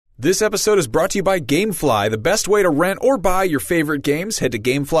This episode is brought to you by GameFly, the best way to rent or buy your favorite games. Head to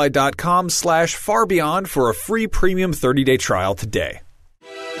gamefly.com/farbeyond for a free premium 30-day trial today. Do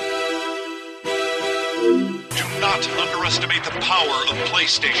not underestimate the power of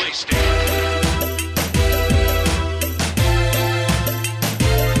PlayStation.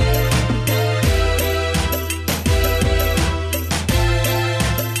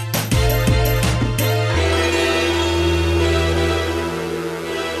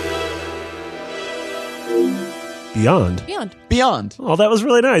 Beyond. Oh, that was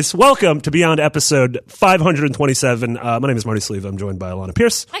really nice. Welcome to Beyond episode 527. My name is Marty Sleeve. I'm joined by Alana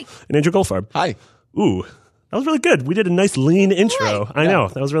Pierce. Hi. And Andrew Goldfarb. Hi. Ooh, that was really good. We did a nice lean intro. Right. I know.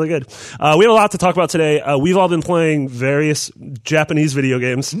 That was really good. We have a lot to talk about today. We've all been playing various Japanese video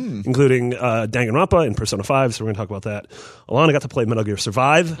games, including Danganronpa and Persona 5, so we're going to talk about that. Alana got to play Metal Gear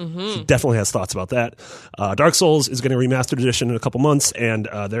Survive. She definitely has thoughts about that. Dark Souls is getting a remastered edition in a couple months, and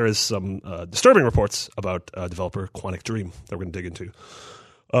there is some disturbing reports about developer Quantic Dream that we're going to dig into.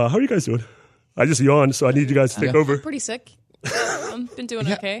 How are you guys doing? I just yawned, so I need you guys to take over. Pretty sick. I've been doing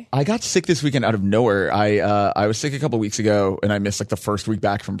okay. I got sick this weekend out of nowhere. I was sick a couple weeks ago, and I missed like the first week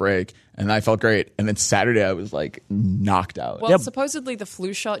back from break, and I felt great. And then Saturday, I was like knocked out. Well, supposedly the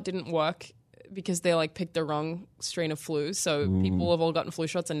flu shot didn't work because they like picked the wrong strain of flu. So people have all gotten flu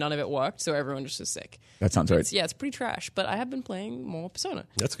shots and none of it worked. So everyone just was sick. That sounds right. It's pretty trash. But I have been playing more Persona.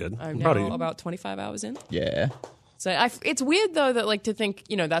 That's good. I'm proud of now you. about 25 hours in. Yeah. So it's weird though that like to think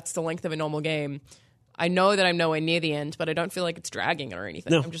that's the length of a normal game. I know that I'm nowhere near the end, but I don't feel like it's dragging or anything.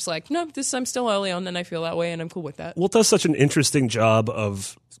 No. I'm just like, no, I'm still early on, and I feel that way, and I'm cool with that. Well, it does such an interesting job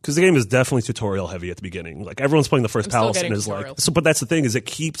of, because the game is definitely tutorial heavy at the beginning. Like everyone's playing the first I'm still palace getting and is like, tutorials. but that's the thing is it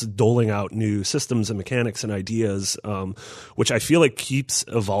keeps doling out new systems and mechanics and ideas, which I feel like keeps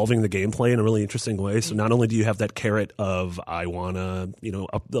evolving the gameplay in a really interesting way. So not only do you have that carrot of I want to,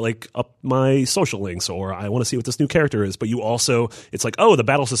 up my social links or I want to see what this new character is, but you also, it's like, oh, the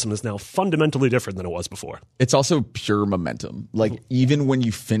battle system is now fundamentally different than it was before. It's also pure momentum. Like even when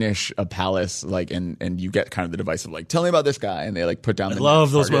you finish a palace, like and you get kind of the device of like, tell me about this guy, and they like put down. I the love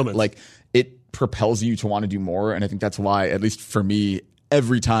next those target. moments. Like it propels you to want to do more, and I think that's why, at least for me,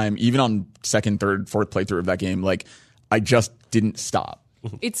 every time, even on second, third, fourth playthrough of that game, like I just didn't stop.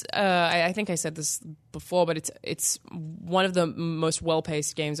 It's I think I said this before, but it's one of the most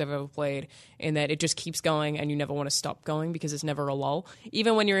well-paced games I've ever played in that it just keeps going and you never want to stop going because it's never a lull.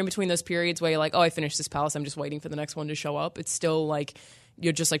 Even when you're in between those periods where you're like, oh, I finished this palace, I'm just waiting for the next one to show up. It's still like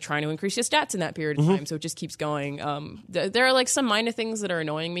you're just like trying to increase your stats in that period of time, so it just keeps going. There are like some minor things that are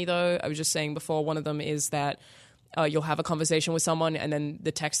annoying me though. I was just saying before, one of them is that you'll have a conversation with someone and then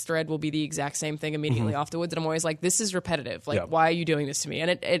the text thread will be the exact same thing immediately afterwards. And I'm always like, this is repetitive. Like, why are you doing this to me?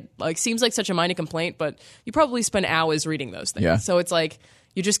 And it like seems like such a minor complaint, but you probably spend hours reading those things. Yeah. So it's like,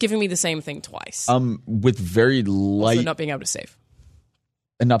 you're just giving me the same thing twice. With very light Also not being able to save.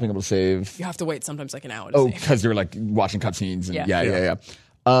 and not being able to save. You have to wait sometimes like an hour to Oh, save. because you're like watching cutscenes. And Yeah.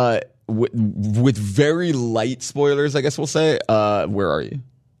 yeah. With very light spoilers, I guess we'll say. Where are you?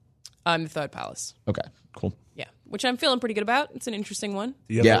 I'm the third palace. Okay, cool. Yeah. Which I'm feeling pretty good about. It's an interesting one.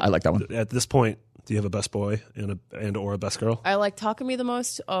 Do you have Yeah, I like that one. At this point, do you have a best boy and or a best girl? I like Takumi the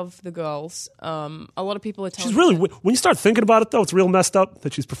most of the girls. A lot of people are telling She's me really, when you start thinking about it, though, it's real messed up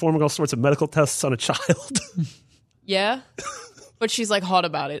that she's performing all sorts of medical tests on a child. Yeah. But she's like hot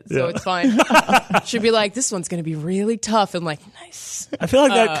about it, so Yeah. it's fine. She'd be like, this one's going to be really tough. And like, nice. I feel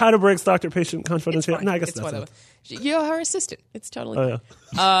like that kind of breaks doctor-patient confidence. It's fine. No, I guess It's that's whatever. it. You're her assistant. It's totally Oh,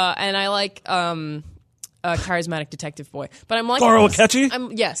 fine. And I like charismatic detective boy. But I'm liking Goro him-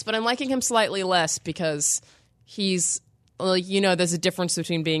 Akechi? Yes, but I'm liking him slightly less because he's like, there's a difference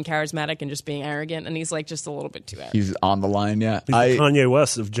between being charismatic and just being arrogant, and he's like just a little bit too arrogant. He's on the line. Yeah, He's the Kanye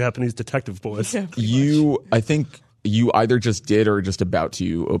West of Japanese detective boys. I think you either just did or are just about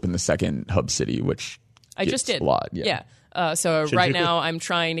to open the second hub city, which I just gets did. a lot. Yeah. So Shinjuku? right now I'm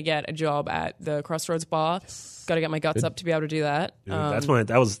trying to get a job at the Crossroads Bar. Got to get my guts up to be able to do that. Dude, that's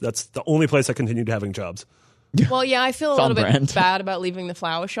the only place I continued having jobs. Well, yeah, I feel a on little bit brand. bad about leaving the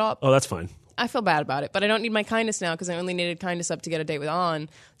flower shop. Oh, that's fine. I feel bad about it, but I don't need my kindness now because I only needed kindness up to get a date with On.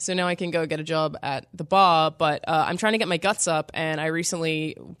 So now I can go get a job at the bar. But I'm trying to get my guts up, and I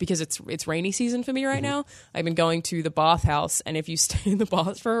recently, because it's rainy season for me right now, I've been going to the bathhouse. And if you stay in the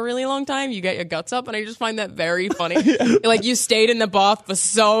bath for a really long time, you get your guts up, and I just find that very funny. Like you stayed in the bath for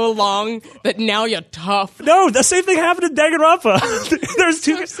so long that now you're tough. No, the same thing happened in Danganronpa. There's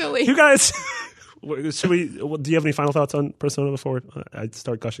So silly. two guys. Should we? Do you have any final thoughts on Persona before I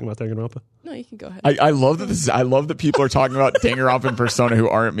start gushing about Danganronpa? No, you can go ahead. I love that I love that people are talking about Danganronpa and Persona who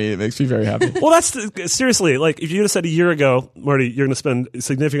aren't me. It makes me very happy. Well, seriously, like if you had said a year ago, Marty, you're going to spend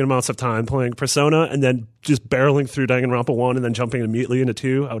significant amounts of time playing Persona and then just barreling through Danganronpa 1 and then jumping immediately into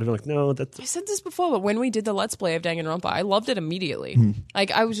 2, I would have been like, no, that's... I said this before, but when we did the Let's Play of Danganronpa, I loved it immediately. Like,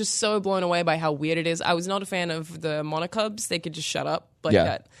 I was just so blown away by how weird it is. I was not a fan of the Monocubs. They could just shut up. Like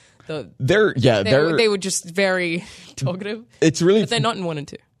that. They were just very talkative. It's really... But they're not in 1 and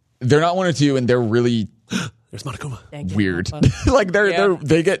 2. They're not 1 and 2, and they're really... There's Monokuma. Weird. Like,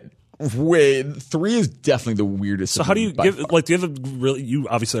 they get... Way 3 is definitely the weirdest. So how do you give do you have a really, you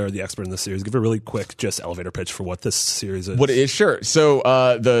obviously are the expert in this series, give a really quick just elevator pitch for what this series is. What it is, sure. So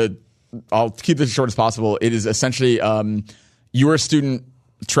I'll keep this as short as possible. It is essentially you're a student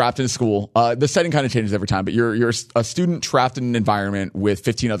trapped in a school. The setting kind of changes every time, but you're a student trapped in an environment with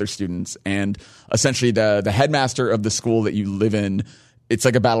 15 other students, and essentially the headmaster of the school that you live in, it's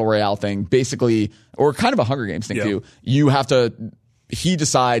like a battle royale thing, basically, or kind of a Hunger Games thing too. You have to. He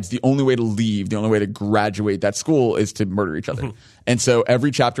decides the only way to leave, the only way to graduate that school is to murder each other. And so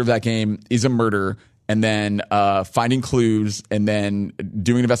every chapter of that game is a murder, and then finding clues, and then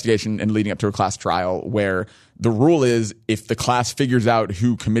doing an investigation and leading up to a class trial where the rule is if the class figures out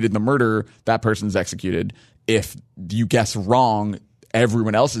who committed the murder, that person's executed. If you guess wrong,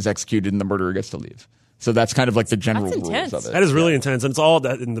 everyone else is executed and the murderer gets to leave. So that's kind of like the general rules of it. That is really intense. And it's all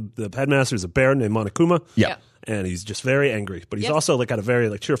that, and the headmaster is a bear named Monokuma. Yeah. And he's just very angry, but he's also like got a very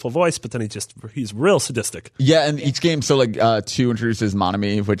like cheerful voice. But then he's real sadistic. Yeah, and each game, so like 2 introduces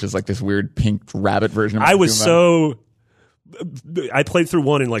Monami, which is like this weird pink rabbit version of I played through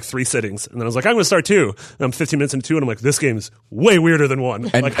 1 in like 3 sittings, and then I was like, I'm going to start 2. And I'm 15 minutes into 2, and I'm like, this game is way weirder than 1.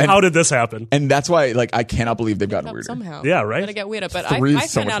 How did this happen? And that's why, like, I cannot believe they've gotten weirder. Somehow. Yeah, right? Gotta get weirder. But I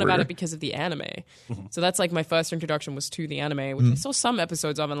found out about it because of the anime. So that's like my first introduction was to the anime, which I saw some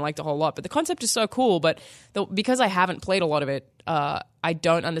episodes of and liked a whole lot. But the concept is so cool, but because I haven't played a lot of it, I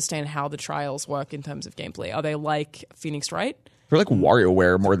don't understand how the trials work in terms of gameplay. Are they like Phoenix Wright? They're like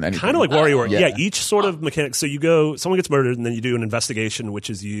WarioWare more than anything. Kind of like WarioWare. Yeah, each sort of mechanic. So someone gets murdered, and then you do an investigation, which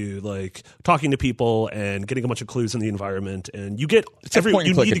is you like talking to people and getting a bunch of clues in the environment, and you get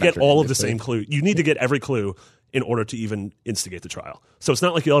you need to get all of the same clue. You need to get every clue in order to even instigate the trial. So it's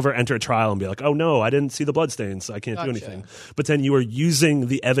not like you'll ever enter a trial and be like, oh no, I didn't see the bloodstains, so I can't do anything. But then you are using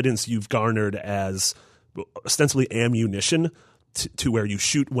the evidence you've garnered as ostensibly ammunition to where you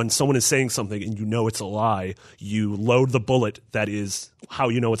shoot when someone is saying something and you know it's a lie, you load the bullet that is how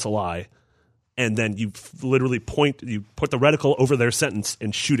you know it's a lie, and then you literally you put the reticle over their sentence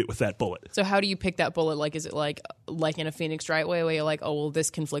and shoot it with that bullet. So how do you pick that bullet? Like, is it like in a Phoenix Wright way where you're like, oh, well, this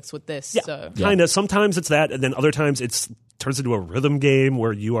conflicts with this? Yeah, kind of. Sometimes it's that, and then other times it turns into a rhythm game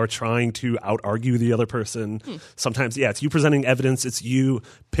where you are trying to out-argue the other person. Sometimes, it's you presenting evidence. It's you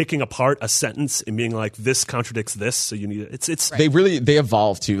picking apart a sentence and being like, this contradicts this, so you need it. It's right. They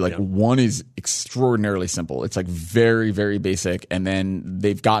evolve too. Like 1 is extraordinarily simple. It's like very, very basic, and then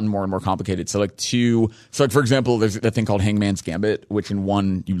they've gotten more and more complicated. So like 2, for example, there's a thing called Hangman's Gambit, which in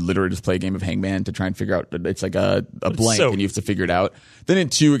 1 you literally just play a game of Hangman to try and figure out. It's like a blank, and you have to figure it out. Then in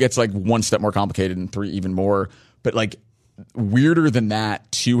 2 it gets like 1 step more complicated, and 3 even more. But like weirder than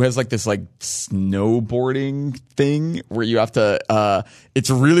that, 2 has like this like snowboarding thing where you have to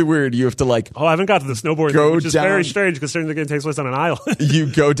it's really weird. You have to like I haven't got to the snowboarding, which is very strange considering the game takes place on an island. You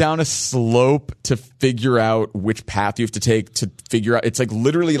go down a slope to figure out which path you have to take to figure out. It's like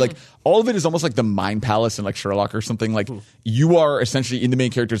literally like all of it is almost like the Mind Palace in like Sherlock or something. Like you are essentially in the main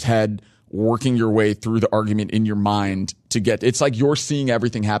character's head, working your way through the argument in your mind to get. It's like you're seeing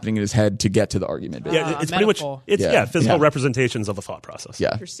everything happening in his head to get to the argument. Yeah, it's pretty much physical representations of a thought process.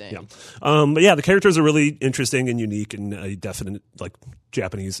 Yeah, interesting. Yeah, but the characters are really interesting and unique in a definite like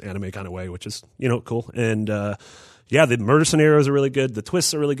Japanese anime kind of way, which is cool. And the murder scenarios are really good. The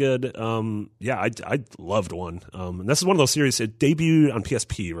twists are really good. I loved 1. And this is one of those series. It debuted on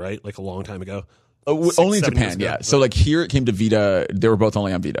PSP, right? Like a long time ago. Only in Japan, yeah. So like here it came to Vita. They were both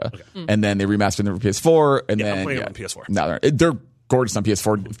only on Vita, and then they remastered them for PS4. And then I'm playing it on PS4. No, they're gorgeous on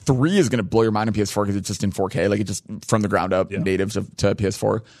PS4. 3 is going to blow your mind on PS4 because it's just in 4K, like it just from the ground up, native to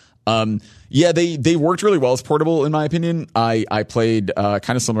PS4. They worked really well as portable in my opinion. I played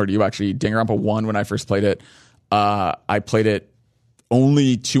kind of similar to you actually. Danganronpa 1 when I first played it. I played it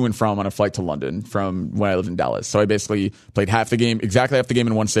only to and from on a flight to London from when I lived in Dallas. So I basically played exactly half the game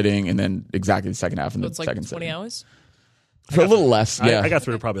in 1 sitting, and then exactly the second half in the second sitting. 20 hours? For a little less, yeah. I got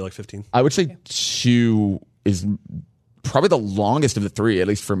through probably like 15. I would say 2 is probably the longest of the three, at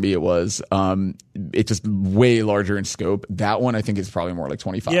least for me it was. It's just way larger in scope. That one I think is probably more like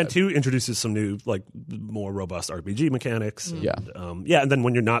 25. Yeah, and 2 introduces some new, like, more robust RPG mechanics. Yeah. And then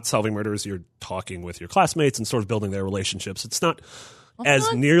when you're not solving murders, you're talking with your classmates and sort of building their relationships. It's not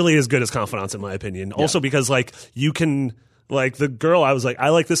as nearly as good as Confidants, in my opinion. Also because, like, you can... Like, the girl, I was like, I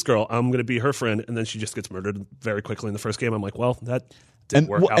like this girl. I'm going to be her friend. And then she just gets murdered very quickly in the first game. I'm like, well, that didn't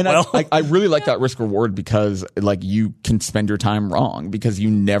work out well. I really like that risk reward because, like, you can spend your time wrong because you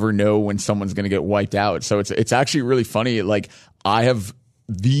never know when someone's going to get wiped out. So it's actually really funny. Like, I have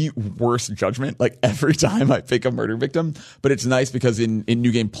the worst judgment, like, every time I pick a murder victim. But it's nice because in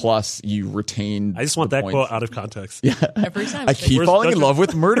New Game Plus, you retain. I just want that quote out of context. Yeah. Every time. I keep falling in love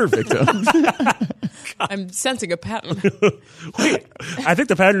with murder victims. I'm sensing a pattern. Wait, I think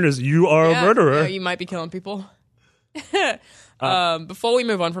the pattern is you are a murderer. Yeah, you might be killing people. Before we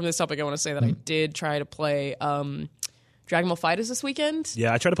move on from this topic, I want to say that I did try to play Dragon Ball FighterZ this weekend.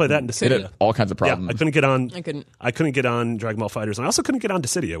 Yeah, I tried to play that in Dissidia. It had all kinds of problems. Yeah, I couldn't get on. I couldn't get on Dragon Ball FighterZ, and I also couldn't get on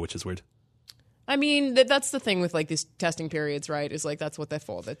Dissidia, which is weird. I mean, that's the thing with, like, these testing periods, right? Is like that's what they're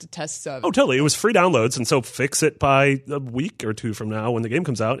for. That to test. Oh, totally. It was free downloads, and so fix it by a week or 2 from now when the game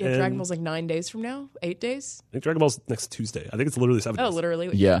comes out. Yeah, and Dragon Ball's like 9 days from now, 8 days. I think Dragon Ball's next Tuesday. I think it's literally 7 days. Oh,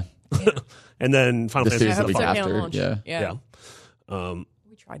 literally. Yeah. And then Final The Fantasy. series I will be hope it's okay on after. launch. Yeah.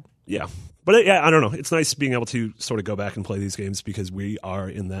 We tried. Yeah. But I don't know. It's nice being able to sort of go back and play these games because we are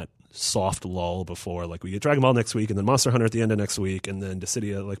in that soft lull before. Like, we get Dragon Ball next week and then Monster Hunter at the end of next week and then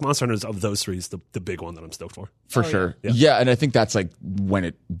Dissidia. Like, Monster Hunter, of those 3 is the big one that I'm stoked for. For sure. Yeah, and I think that's, like, when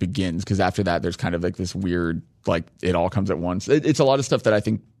it begins because after that, there's kind of, like, this weird, like, it all comes at once. It's a lot of stuff that I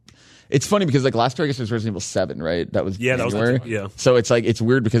think. It's funny because, like, last year I guess it was Resident Evil 7, right? That was January. That was yeah. So it's like it's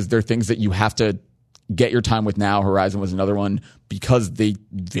weird because there are things that you have to get your time with now. Horizon was another one because they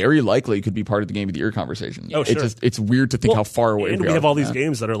very likely could be part of the Game of the Year conversation. Oh, sure. It's weird to think how far away and we we are have all from these that.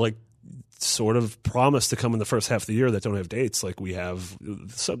 games that are like sort of promised to come in the first half of the year that don't have dates. Like we have,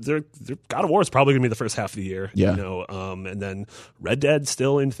 God of War is probably going to be the first half of the year. Yeah. You know, and then Red Dead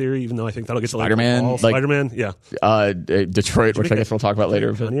still in theory, even though I think that'll get to Spider-Man, like Spider-Man, yeah. Detroit, which I guess we'll talk about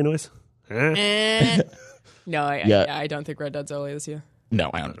later. But Onion noise. No, I don't think Red Dead's early this year. no,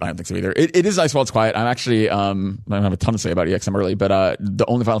 I don't think so either. It is nice while it's quiet. I'm actually I don't have a ton to say about EX. I'm early, but the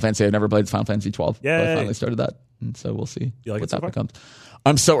only Final Fantasy I've never played is Final Fantasy 12. Yay. So I finally started that, and so we'll see You like what it so that far? becomes.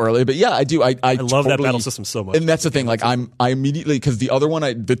 I'm so early, but yeah, I do. I love that totally- battle system so much. And that's the thing. Like I immediately because the other one,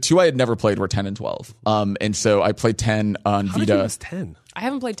 the 2 I had never played were 10 and 12. And so I played 10 on How did you Vita. miss 10? I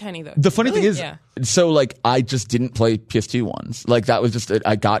haven't played 10 either. The funny thing is, Yeah. so like I just didn't play PS2 ones. Like that was just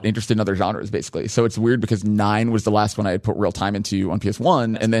I got interested in other genres basically. So it's weird because 9 was the last one I had put real time into on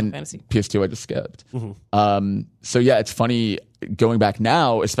PS1, and then Fantasy. PS2 I just skipped. So yeah, it's funny going back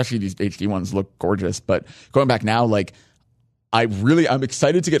now, especially these HD ones look gorgeous, but going back now, like I'm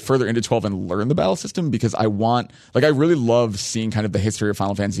excited to get further into 12 and learn the battle system because I really love seeing kind of the history of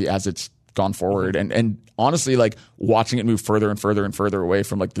Final Fantasy as it's gone forward. And honestly, like watching it move further and further and further away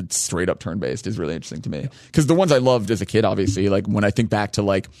from like the straight up turn based is really interesting to me. Because the ones I loved as a kid, obviously, like when I think back to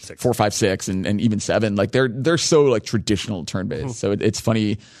like 4, 5, 6 and even 7, like they're so like traditional turn based. So it's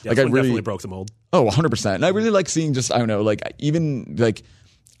funny. Yeah, like I really definitely broke the mold. Oh, 100%. And I really like seeing just, I don't know, like even like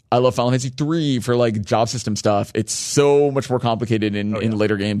I love Final Fantasy 3 for like job system stuff. It's so much more complicated in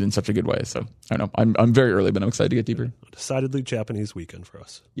later games in such a good way. So I don't know. I'm very early, but I'm excited to get deeper. Decidedly Japanese weekend for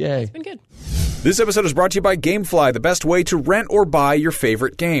us. Yay. Been good. This episode is brought to you by GameFly, the best way to rent or buy your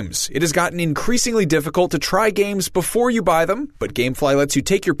favorite games. It has gotten increasingly difficult to try games before you buy them, but GameFly lets you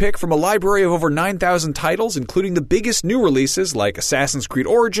take your pick from a library of over 9,000 titles, including the biggest new releases like Assassin's Creed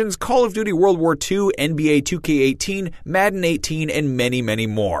Origins, Call of Duty World War II, NBA 2K18, Madden 18, and many, many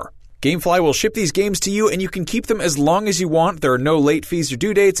more. GameFly will ship these games to you, and you can keep them as long as you want. There are no late fees or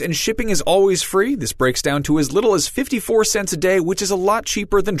due dates, and shipping is always free. This breaks down to as little as 54 cents a day, which is a lot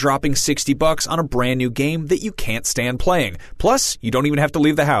cheaper than dropping $60 on a brand new game that you can't stand playing. Plus, you don't even have to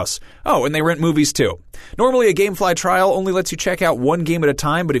leave the house. Oh, and they rent movies too. Normally, a GameFly trial only lets you check out one game at a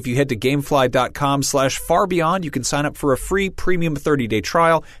time, but if you head to gamefly.com/farbeyond, you can sign up for a free premium 30-day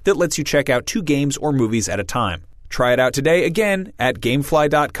trial that lets you check out 2 games or movies at a time. Try it out today, again, at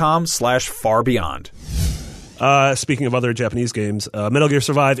gamefly.com/farbeyond. Speaking of other Japanese games, Metal Gear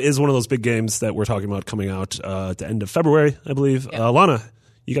Survive is one of those big games that we're talking about coming out at the end of February, I believe. Lana,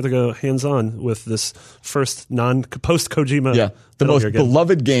 you got to go hands-on with this first post-Kojima Yeah, the Metal most Gear game.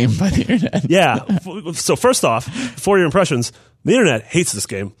 beloved game by the internet. Yeah. So first off, for your impressions, the internet hates this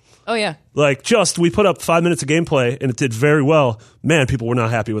game. Oh, yeah. Like, we put up 5 minutes of gameplay, and it did very well. Man, people were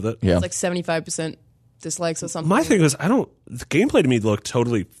not happy with it. Yeah. It's like 75% dislikes or something. My thing was, the gameplay to me looked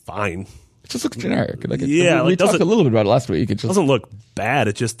totally fine. It just looks generic. Like we Yeah, talked a little bit about it last week. It just doesn't look bad.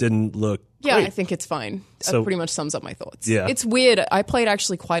 It just didn't look Yeah, great. I think it's fine. So- That pretty much sums up my thoughts. Yeah. It's weird. I played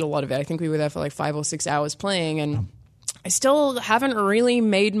actually quite a lot of it. I think we were there for like 5 or 6 hours playing, and I still haven't really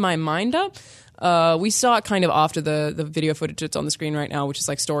made my mind up. We saw it kind of after the video footage that's on the screen right now, which is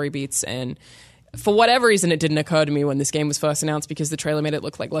like story beats, and for whatever reason, it didn't occur to me when this game was first announced because the trailer made it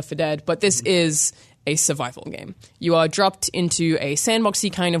look like Left 4 Dead. But this is a survival game. You are dropped into a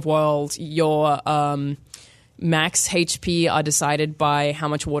sandboxy kind of world. Your max HP are decided by how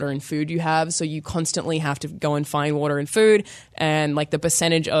much water and food you have, so you constantly have to go and find water and food, and like the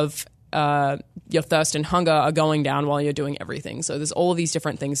percentage of your thirst and hunger are going down while you're doing everything. So there's all of these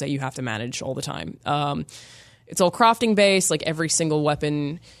different things that you have to manage all the time. It's all crafting based. Like every single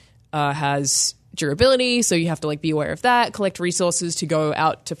weapon has durability, so you have to like be aware of that. Collect resources to go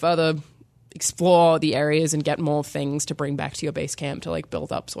out to further explore the areas and get more things to bring back to your base camp to like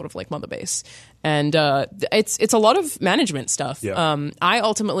build up sort of like mother base. And it's a lot of management stuff. Yeah. I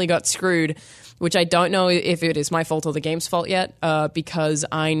ultimately got screwed, which I don't know if it is my fault or the game's fault yet, because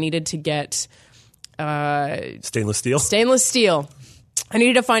I needed to get Stainless steel. stainless steel. I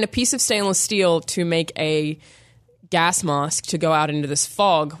needed to find a piece of stainless steel to make a gas mask to go out into this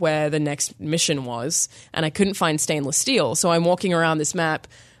fog where the next mission was, and I couldn't find stainless steel. So I'm walking around this map,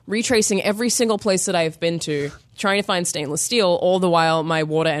 retracing every single place that I've been to, trying to find stainless steel, all the while my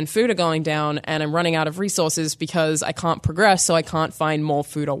water and food are going down, and I'm running out of resources because I can't progress, so I can't find more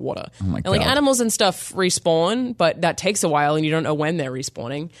food or water. my And like God. animals and stuff respawn, but that takes a while, and you don't know when they're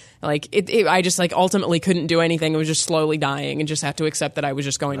respawning. Like I just like ultimately couldn't do anything. I was just slowly dying, and just had to accept that I was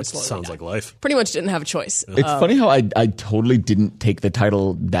just going to slowly Sounds die. like life. Pretty much didn't have a choice. It's funny how I totally didn't take the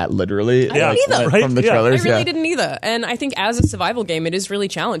title that literally. Yeah, didn't either. right? From the Yeah. I trailers. really yeah. didn't either, and I think as a survival game, it is really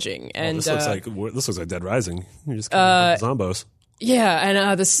challenging. And This looks like Dead Rising. You just zombos. yeah,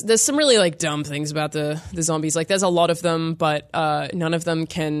 and there's some really like dumb things about the zombies. Like there's a lot of them, but none of them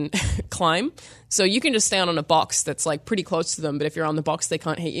can climb. So you can just stand on a box that's like pretty close to them, but if you're on the box, they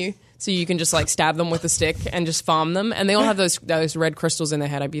can't hit you. So you can just like stab them with a stick and just farm them. And they all have those red crystals in their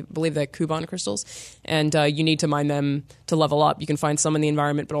head. I believe they're Kuban crystals. And you need to mine them to level up. You can find some in the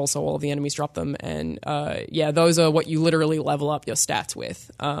environment, but also all of the enemies drop them. And yeah, those are what you literally level up your stats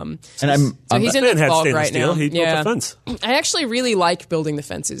with. And So he's in Man the had fog stainless right steel. now. He built a fence. I actually really like building the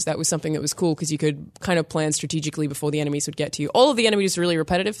fences. That was something that was cool because you could kind of plan strategically before the enemies would get to you. All of the enemies are really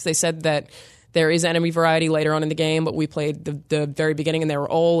repetitive. They said that there is enemy variety later on in the game, but we played the very beginning, and they were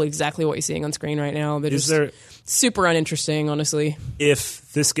all exactly what you're seeing on screen right now. They're Is just there- super uninteresting, honestly.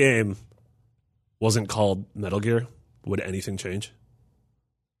 If this game wasn't called Metal Gear, would anything change?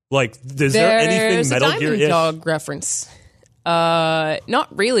 Like, is there anything There's Metal a Gear? Diamond Dog reference.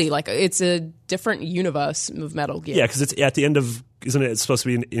 Not really. Like it's a different universe of Metal Gear. Yeah, because it's at the end of, isn't it? It's supposed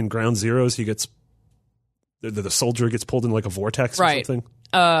to be in Ground Zeroes. He gets the soldier gets pulled in like a vortex or Right. something.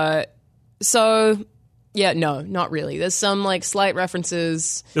 So yeah, no, not really. There's some like slight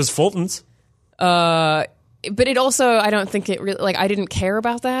references. There's Fulton's. But it also, I don't think it really, like, I didn't care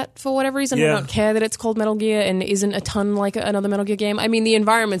about that for whatever reason. Yeah. I don't care that it's called Metal Gear and isn't a ton like another Metal Gear game. I mean, the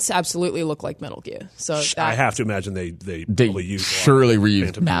environments absolutely look like Metal Gear. So I that, have to imagine they They probably use a lot surely of reused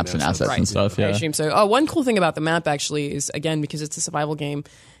Phantom maps and assets. assets and stuff. I Yeah. assume so. One cool thing about the map actually is, again, because it's a survival game,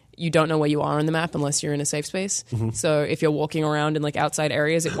 you don't know where you are on the map unless you're in a safe space. Mm-hmm. So if you're walking around in like outside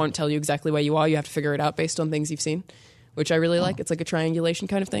areas, it won't tell you exactly where you are. You have to figure it out based on things you've seen, which I really like. It's like a triangulation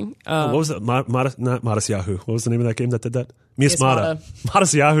kind of thing. What was that? Not Modest Yahoo. What was the name of that game that did that? Miasmata. Miasmata.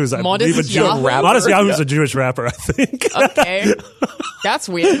 Modest Yahoo's, I Modest believe, a Yahoo? rapper? Modest Yahoo's a Jewish rapper, I think. Okay. That's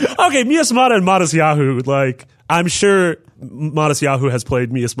weird. Okay, Miasmata and Modest Yahoo, like, I'm sure Modest Yahoo has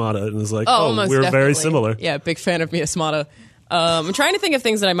played Miasmata and is like, Almost we're definitely. very similar. Yeah, big fan of Miasmata. I'm trying to think of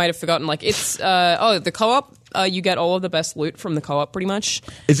things that I might have forgotten. Like it's the co-op. You get all of the best loot from the co-op, pretty much.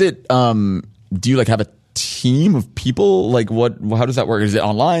 Is it? Do you like have a team of people? Like what? How does that work? Is it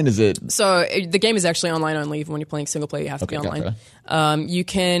online? Is it? So the game is actually online only. Even when you're playing single player, you have to be Okay, online. gotcha. You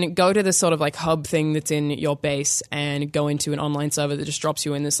can go to this sort of like hub thing that's in your base and go into an online server that just drops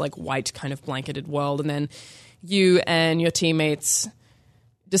you in this like white kind of blanketed world, and then you and your teammates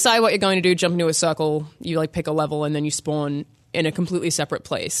decide what you're going to do. Jump into a circle. You like pick a level, and then you spawn in a completely separate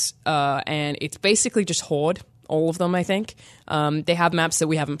place. And it's basically just Horde. All of them, I think. They have maps that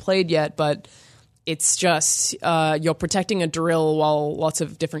we haven't played yet, but it's just you're protecting a drill while lots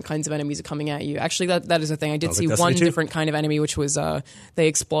of different kinds of enemies are coming at you. Actually, that is a thing. I did Sounds see like one Destiny 2. different kind of enemy, which was they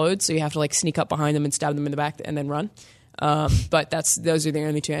explode, so you have to like sneak up behind them and stab them in the back and then run. But those are the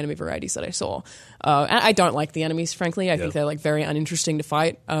only two enemy varieties that I saw. And I don't like the enemies, frankly. I think they're like very uninteresting to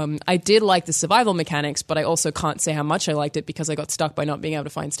fight. I did like the survival mechanics, but I also can't say how much I liked it because I got stuck by not being able to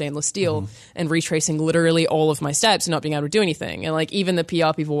find stainless steel and retracing literally all of my steps and not being able to do anything. And like even the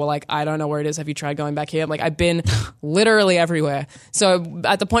PR people were like, I don't know where it is. Have you tried going back here? I'm like, I've been literally everywhere. So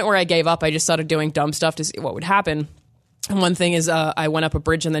at the point where I gave up, I just started doing dumb stuff to see what would happen. And one thing is I went up a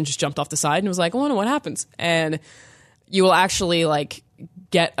bridge and then just jumped off the side and was like, I wonder what happens. And you will actually like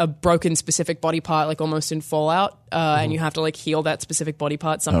get a broken specific body part, like almost in Fallout, and you have to like heal that specific body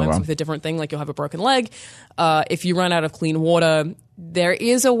part sometimes with a different thing, like you'll have a broken leg. If you run out of clean water, there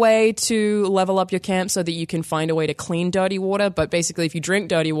is a way to level up your camp so that you can find a way to clean dirty water, but basically if you drink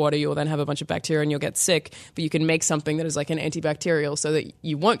dirty water, you'll then have a bunch of bacteria and you'll get sick, but you can make something that is like an antibacterial so that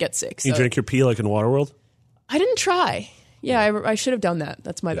you won't get sick. You drink your pee like in Waterworld? I didn't try. Yeah, I should have done that.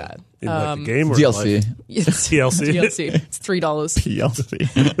 That's my bad. In like a game or DLC. It's TLC. DLC. It's $3.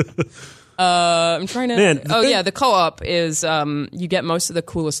 PLC. I'm trying to. Man, the co-op is you get most of the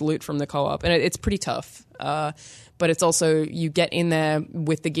coolest loot from the co-op, and it's pretty tough. But it's also you get in there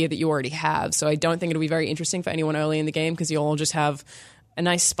with the gear that you already have. So I don't think it'll be very interesting for anyone early in the game because you'll all just have a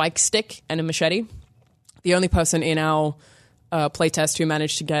nice spike stick and a machete. The only person in our playtest who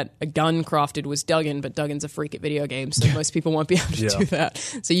managed to get a gun crafted was Duggan, but Duggan's a freak at video games, so most people won't be able to do that.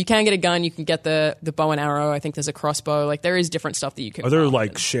 So you can get a gun, you can get the bow and arrow. I think there's a crossbow. Like there is different stuff that you can. Are there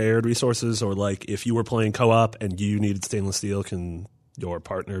like shared resources, or like if you were playing co-op and you needed stainless steel, can your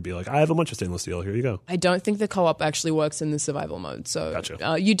partner be like, I have a bunch of stainless steel, here you go? I don't think the co-op actually works in the survival mode. So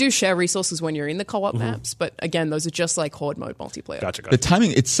Gotcha. You do share resources when you're in the co-op maps, but again, those are just like horde mode multiplayer. Gotcha. The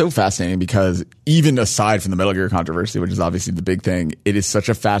timing, it's so fascinating because even aside from the Metal Gear controversy, which is obviously the big thing, it is such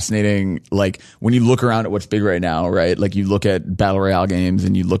a fascinating, like when you look around at what's big right now, right? Like you look at Battle Royale games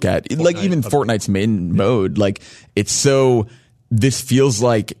and you look at like even Fortnite's main mode, like it's so, this feels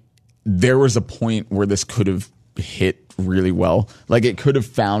like there was a point where this could have hit really well. Like it could have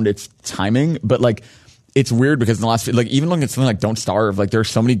found its timing, but like it's weird because in the last, like even looking at something like Don't Starve, like there's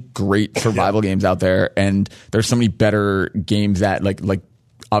so many great survival games out there, and there's so many better games that like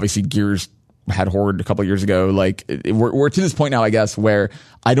obviously Gears had Horde a couple of years ago. Like we're to this point now, I guess, where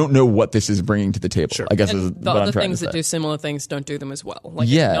I don't know what this is bringing to the table. Sure. I guess And is the what other I'm trying things to that say. do similar things don't do them as well. Like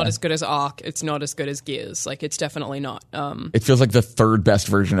Yeah. it's not as good as Ark. It's not as good as Gears. Like it's definitely not. It feels like the third best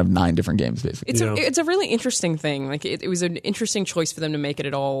version of 9 different games, basically. It's a really interesting thing. Like it was an interesting choice for them to make it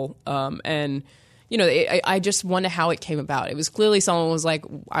at all. And you know, I just wonder how it came about. It was clearly someone was like,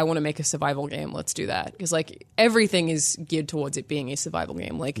 I want to make a survival game. Let's do that. Because like everything is geared towards it being a survival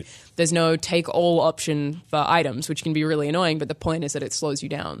game. Like there's no take all option for items, which can be really annoying. But the point is that it slows you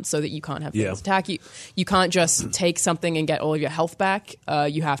down so that you can't have things attack you. You can't just take something and get all of your health back.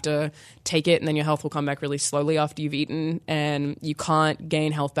 You have to take it and then your health will come back really slowly after you've eaten, and you can't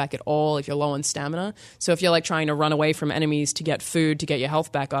gain health back at all if you're low on stamina. So if you're like trying to run away from enemies to get food to get your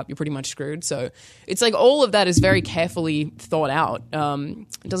health back up, you're pretty much screwed. So it's like all of that is very carefully thought out.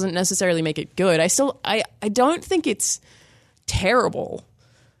 It doesn't necessarily make it good. I don't think it's terrible.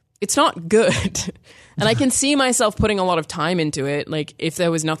 It's not good. And I can see myself putting a lot of time into it. Like, if there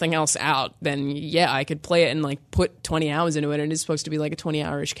was nothing else out, then yeah, I could play it and like put 20 hours into it. And it's supposed to be like a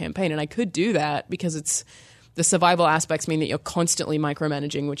 20-hour-ish campaign. And I could do that because it's the survival aspects mean that you're constantly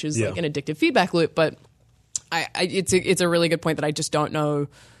micromanaging, which is like an addictive feedback loop. But it's a really good point that I just don't know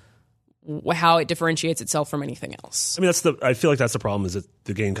how it differentiates itself from anything else. I mean, I feel like that's the problem, is that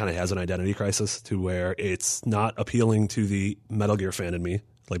the game kind of has an identity crisis to where it's not appealing to the Metal Gear fan in me.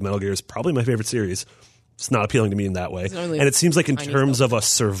 Like, Metal Gear is probably my favorite series. It's not appealing to me in that way. And it seems like in terms of a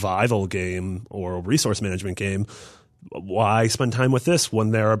survival game or a resource management game, why spend time with this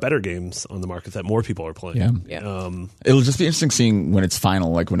when there are better games on the market that more people are playing? It'll just be interesting seeing when it's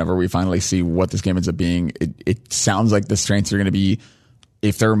final, like whenever we finally see what this game ends up being. It sounds like the strengths are going to be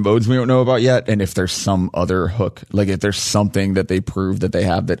if there are modes we don't know about yet, and if there's some other hook, like if there's something that they prove that they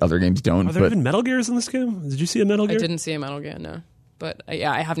have that other games don't. Are there even Metal Gears in this game? Did you see a Metal Gear? I didn't see a Metal Gear, no. But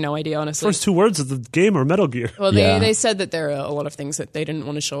I have no idea, honestly. First two words of the game are Metal Gear. Well, they said that there are a lot of things that they didn't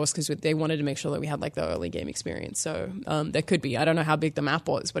want to show us because they wanted to make sure that we had like the early game experience. So there could be. I don't know how big the map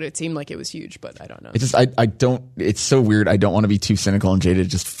was, but it seemed like it was huge. But I don't know. It's just I don't. It's so weird. I don't want to be too cynical and jaded. It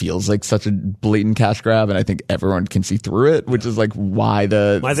just feels like such a blatant cash grab, and I think everyone can see through it, which is like why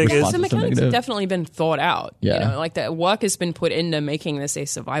My thing is the mechanics have definitely been thought out. Yeah, you know, like the work has been put into making this a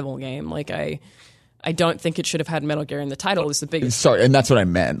survival game. Like I don't think it should have had Metal Gear in the title is the biggest. Sorry, and that's what I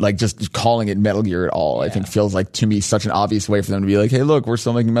meant. Like, just calling it Metal Gear at all, I think feels like, to me, such an obvious way for them to be like, hey, look, we're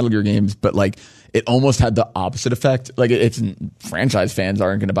still making Metal Gear games. But, like, it almost had the opposite effect. Like, it's franchise fans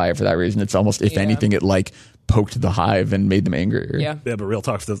aren't going to buy it for that reason. It's almost, if anything, it, like, poked the hive and made them angrier. Yeah. Yeah, but real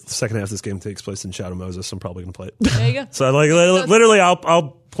talk, the second half of this game takes place in Shadow Moses. I'm probably going to play it. There you go. So like literally,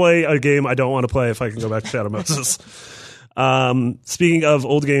 I'll play a game I don't want to play if I can go back to Shadow Moses. Speaking of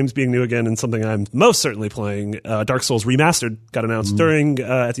old games being new again, and something I'm most certainly playing, Dark Souls Remastered got announced during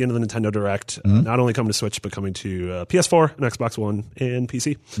at the end of the Nintendo Direct. Not only coming to Switch, but coming to PS4 and Xbox One and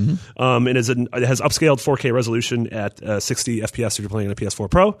PC. It has upscaled 4K resolution at 60 FPS if you're playing on a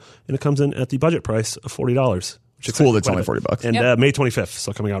PS4 Pro, and it comes in at the budget price of $40. It's cool. That's only $40. And Yep. May 25th,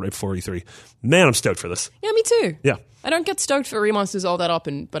 so coming out right before E3. Man, I'm stoked for this. Yeah, me too. Yeah. I don't get stoked for remasters all that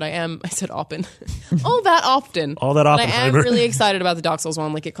often, but I said often. all that often. All that But often, I am Heimer. really excited about the Dark Souls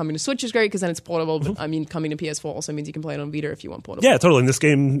one. Like, it coming to Switch is great because then it's portable, but I mean, coming to PS4 also means you can play it on Vita if you want portable. Yeah, totally. And this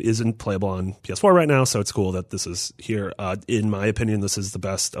game isn't playable on PS4 right now, so it's cool that this is here. In my opinion, this is the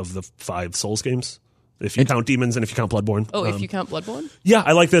best of the 5 Souls games. If you count Demons and if you count Bloodborne. Oh, if you count Bloodborne? Yeah,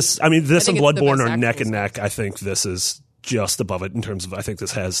 I like this. I mean, this I and think it's the Bloodborne best are neck actual and neck. I think this is just above it in terms of, I think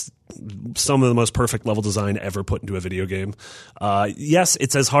this has some of the most perfect level design ever put into a video game. Yes,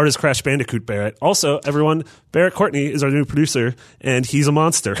 it's as hard as Crash Bandicoot, Barrett. Also, everyone, Barrett Courtney is our new producer, and he's a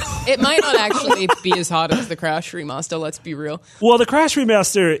monster. It might not actually be as hard as the Crash remaster, let's be real. Well, the Crash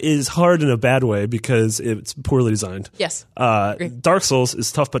remaster is hard in a bad way because it's poorly designed. Yes. Dark Souls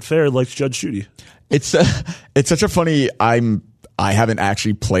is tough but fair, like Judge Judy. It's such a funny. I haven't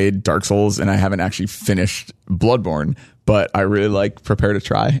actually played Dark Souls and I haven't actually finished Bloodborne, but I really like Prepare to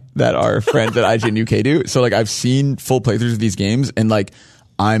Try that our friends at IGN UK do. So like I've seen full playthroughs of these games and like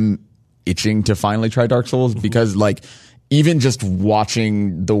I'm itching to finally try Dark Souls because like even just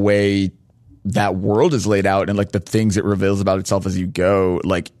watching the way that world is laid out and like the things it reveals about itself as you go,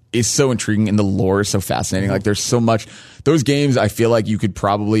 like is so intriguing and the lore is so fascinating. Like there's so much, those games I feel like you could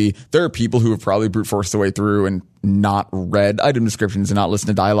probably, there are people who have probably brute forced their way through and not read item descriptions and not listened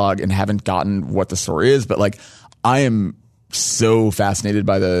to dialogue and haven't gotten what the story is. But like I am so fascinated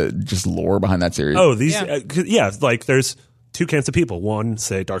by the just lore behind that series. Oh, these, like there's two camps of people. One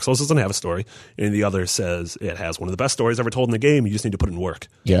say Dark Souls doesn't have a story, and the other says it has one of the best stories ever told in the game. You just need to put it in work,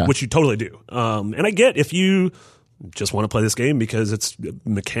 which you totally do. And I get if you just want to play this game because it's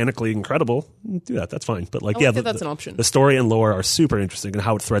mechanically incredible, do that. That's fine. But like, that's an option. The story and lore are super interesting, and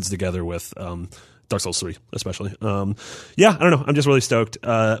how it threads together with Dark Souls 3, especially. I don't know. I'm just really stoked.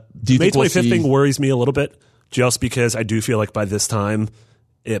 Do you May think we'll 25th see- thing worries me a little bit, just because I do feel like by this time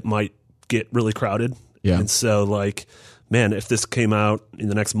it might get really crowded. Yeah. And so, like, man, if this came out in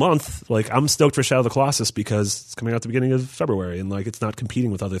the next month, like, I'm stoked for Shadow of the Colossus because it's coming out at the beginning of February, and like, it's not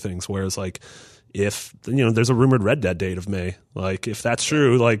competing with other things. Whereas, like, if there's a rumored Red Dead date of May, like, if that's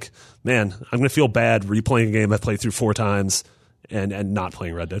true, like, man, I'm gonna feel bad replaying a game I've played through 4 times and not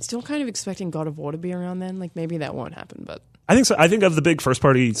playing Red Dead. Still kind of expecting God of War to be around then. Like, maybe that won't happen, but I think so. I think of the big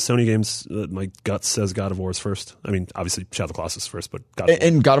first-party Sony games, my gut says God of War is first. I mean, obviously Shadow of the Colossus is first, but God of War.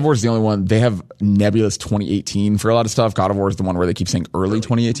 And God of War is the only one. They have Nebulous 2018 for a lot of stuff. God of War is the one where they keep saying early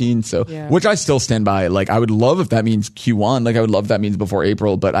 2018. So, Yeah. which I still stand by. Like, I would love if that means Q1. Like, I would love if that means before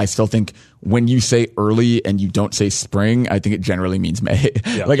April. But I still think when you say early and you don't say spring, I think it generally means May.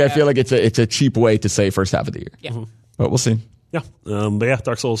 I feel like it's a cheap way to say first half of the year. yeah. But we'll see. Yeah. But yeah,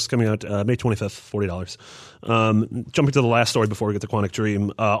 Dark Souls coming out May 25th, $40. Jumping to the last story before we get to Quantic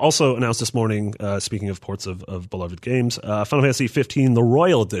Dream. Also announced this morning, speaking of ports of beloved games, Final Fantasy 15, the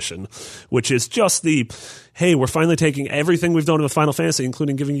Royal Edition, which is just hey, we're finally taking everything we've done with Final Fantasy,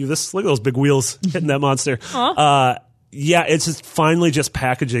 including giving you this. Look at those big wheels hitting that monster. Yeah, it's just finally just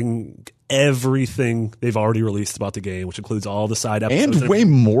packaging everything they've already released about the game, which includes all the side episodes. And way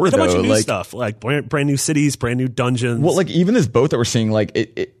more, a bunch though. of new Like, stuff, like brand new cities, brand new dungeons. well, like, even this boat that we're seeing, like,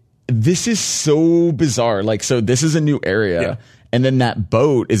 this is so bizarre. Like, so this is a new area. Yeah. And then that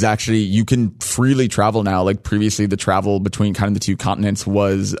boat is actually, you can freely travel now. Like, previously the travel between kind of the two continents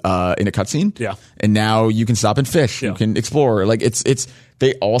was in a cutscene. Yeah. And now you can stop and fish. Yeah. You can explore. Like, it's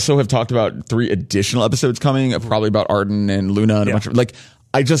they also have talked about 3 additional episodes coming, probably about Arden and Luna and a bunch of, like,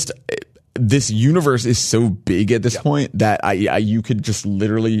 this universe is so big at this point that you could just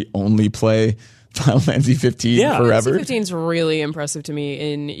literally only play Final Fantasy 15 forever. 15 is really impressive to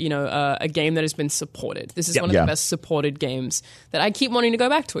me in a game that has been supported. This is one of the best supported games that I keep wanting to go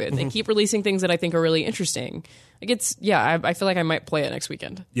back to it. They keep releasing things that I think are really interesting. Like, I feel like I might play it next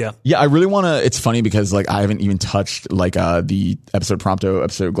weekend. Yeah. Yeah, I really want to. It's funny because like I haven't even touched like the episode Prompto,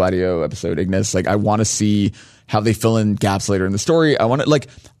 episode Gladio, episode Ignis. Like, I want to see how they fill in gaps later in the story. I want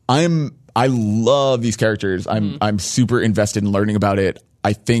to I love these characters. I'm super invested in learning about it.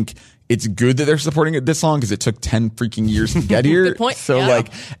 I think it's good that they're supporting it this long because it took 10 freaking years to get here. Good point. So Yeah. like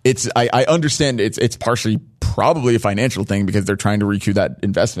I understand it's partially probably a financial thing because they're trying to recoup that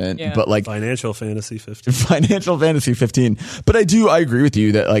investment. Yeah. But like Financial Fantasy 15. Financial Fantasy 15. But I agree with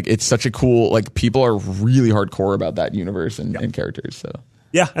you that like it's such a cool, like people are really hardcore about that universe and characters. So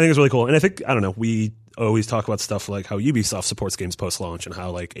Yeah, I think it's really cool. And I think, I don't know, we always talk about stuff like how Ubisoft supports games post-launch and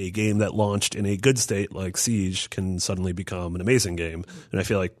how like a game that launched in a good state like Siege can suddenly become an amazing game. And I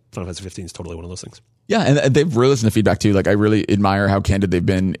feel like Final Fantasy 15 is totally one of those things. yeah, and they've really listened to feedback too. Like I really admire how candid they've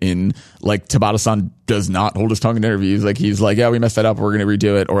been in like Tabata-san does not hold his tongue in interviews. Like he's like, yeah, we messed that up, we're going to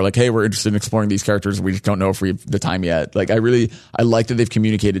redo it. Or like, hey, we're interested in exploring these characters. We just don't know if we have the time yet. Like I like that they've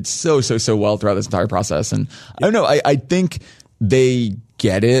communicated so well throughout this entire process. And I don't know, I think they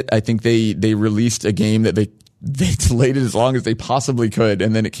get it. I think they released a game that they delayed it as long as they possibly could,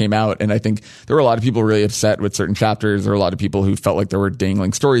 and then it came out. And I think there were a lot of people really upset with certain chapters. There were a lot of people who felt like there were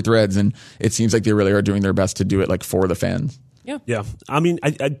dangling story threads, and it seems like they really are doing their best to do it like for the fans. Yeah. I mean,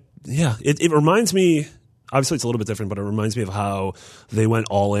 it reminds me, obviously it's a little bit different, but it reminds me of how they went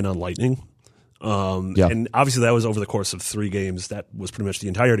all in on Lightning. And obviously that was over the course of 3 games. That was pretty much the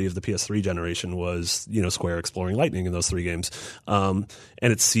entirety of the PS3 generation was, Square exploring Lightning in those 3 games. And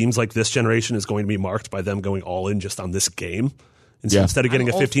it seems like this generation is going to be marked by them going all in just on this game. And so instead of getting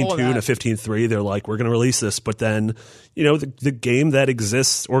a 15.2 and a 15.3, they're like, we're going to release this. But then, the game that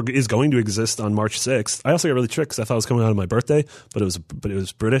exists or is going to exist on March 6th, I also got really tricked because I thought it was coming out on my birthday, but it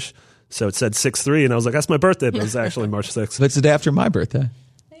was British. So it said 6/3, and I was like, that's my birthday, but it was actually March 6th. That's the day after my birthday.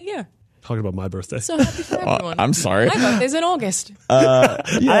 Yeah. Talking about my birthday. So happy for everyone. I'm sorry. My birthday's in August.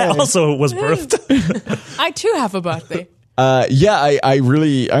 I also was birthed. I too have a birthday. I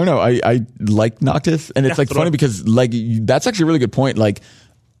really, I don't know. I like Noctis, and it's like funny because like that's actually a really good point. Like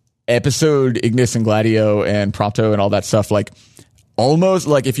episode Ignis and Gladio and Prompto and all that stuff, like almost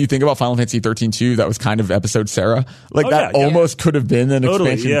like if you think about Final Fantasy 13-2, that was kind of episode Sarah. Like that almost could have been an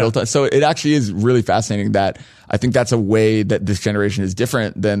expansion built on. So it actually is really fascinating that I think that's a way that this generation is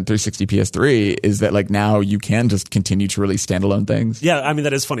different than 360 PS3 is that like now you can just continue to release standalone things. Yeah, I mean,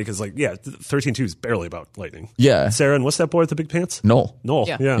 that is funny because 13.2 is barely about Lightning. Yeah. Sarah, and what's that boy with the big pants? Noel.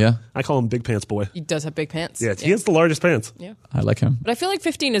 Yeah. I call him Big Pants Boy. He does have big pants. Yeah, he has the largest pants. Yeah. I like him. But I feel like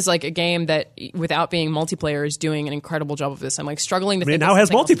 15 is like a game that, without being multiplayer, is doing an incredible job of this. I'm like struggling to think. It now of has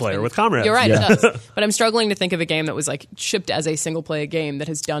something else multiplayer that's with comrades. You're right, it does. But I'm struggling to think of a game that was like shipped as a single player game that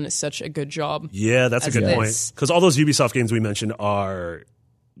has done such a good job. Yeah, that's a good this. point. Because all those Ubisoft games we mentioned are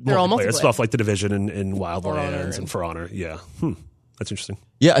They're all multiplayer stuff like The Division and Wildlands Honor and For Honor. Yeah, that's interesting.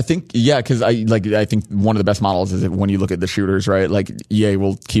 Yeah, I think because I think one of the best models is that when you look at the shooters, right? Like EA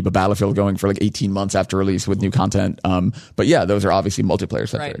will keep a Battlefield going for like 18 months after release with new content. But yeah, those are obviously multiplayer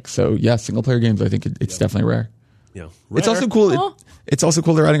centric. Right. So yeah, single player games, I think it's definitely rare. Yeah, It's also cool. It's also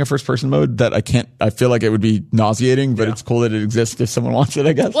cool they're adding a first person mode that I feel like it would be nauseating, but it's cool that it exists if someone wants it,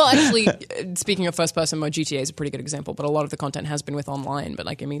 I guess. Well, actually, speaking of first person mode, GTA is a pretty good example, but a lot of the content has been with online. But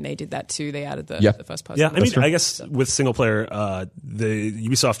they did that too. They added the first person. Yeah, I mean, I guess with single player, the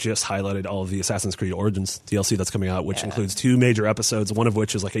Ubisoft just highlighted all of the Assassin's Creed Origins DLC that's coming out, which includes 2 major episodes, one of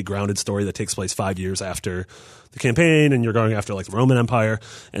which is like a grounded story that takes place 5 years after the campaign, and you're going after like the Roman Empire,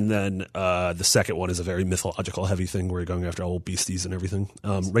 and then the second one is a very mythological heavy thing where you're going after all beasties and everything.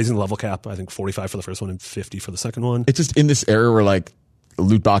 Raising the level cap, I think 45 for the first one and 50 for the second one. It's just in this era where like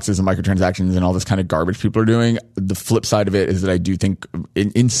loot boxes and microtransactions and all this kind of garbage people are doing. The flip side of it is that I do think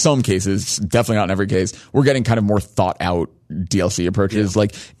in some cases, definitely not in every case, we're getting kind of more thought out DLC approaches.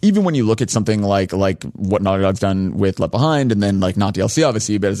 Like even when you look at something like what Naughty Dog's done with Left Behind, and then like not DLC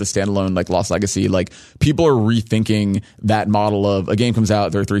obviously, but as a standalone like Lost Legacy, like people are rethinking that model of a game comes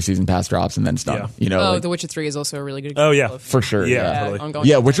out, there are 3 season pass drops, and then it's done. The Witcher 3 is also a really good example. Oh yeah, for sure. Yeah, totally.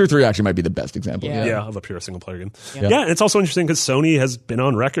 Yeah, Witcher 3 actually might be the best example. Yeah. Of a pure single player game. Yeah, and it's also interesting because Sony has been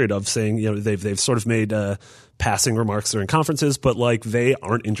on record of saying they've sort of made passing remarks during conferences, but like they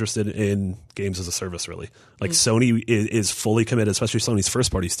aren't interested in games as a service really. Like Sony is fully committed, especially Sony's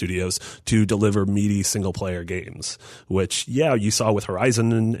first party studios, to deliver meaty single player games, which you saw with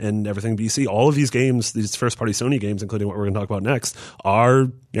Horizon and everything. But you see all of these games, these first party Sony games, including what we're going to talk about next, are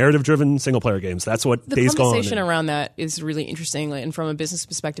narrative driven single player games. That's what Days Gone. The conversation around that is really interesting, and from a business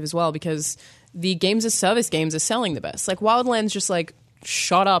perspective as well, because the games as service games are selling the best. Like Wildlands just like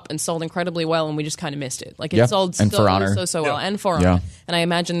shot up and sold incredibly well, and we just kind of missed it. Like it sold and For Honor. so well, and For Honor. And I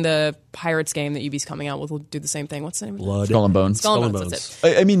imagine the Pirates game that Ubi's coming out with will do the same thing. What's the name of it? Blood. Skull and Bones. Skull and Bones. That's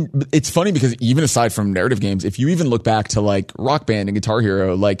it. I mean, it's funny because even aside from narrative games, if you even look back to like Rock Band and Guitar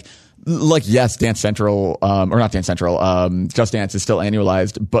Hero, like yes, Dance Central, or not Dance Central, Just Dance is still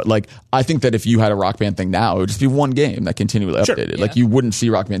annualized, but like I think that if you had a Rock Band thing now, it would just be one game that continually updated. Like you wouldn't see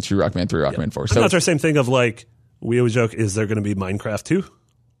Rock Band 2, Rock Band 3, Rock Band 4. So that's our same thing of like, we always joke, is there going to be Minecraft 2?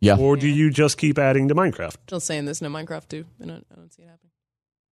 Yeah. Or do you just keep adding to Minecraft? Still saying there's no Minecraft 2. I don't see it happening.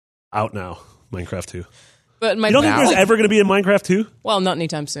 Out now, Minecraft 2. But You don't think there's ever going to be a Minecraft 2? Well, not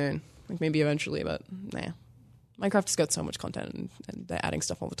anytime soon. Like maybe eventually, but nah. Minecraft has got so much content and they're adding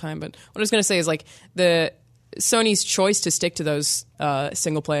stuff all the time. But what I was going to say is like the Sony's choice to stick to those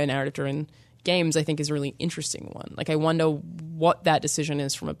single player narrative driven games, I think, is a really interesting one. Like I wonder what that decision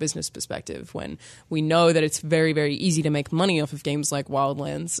is from a business perspective when we know that it's very, very easy to make money off of games like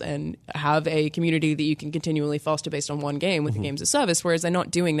Wildlands and have a community that you can continually foster based on one game with the games as service, whereas they're not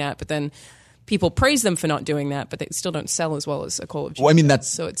doing that, but then people praise them for not doing that, but they still don't sell as well as a Call of Duty. Well, I mean,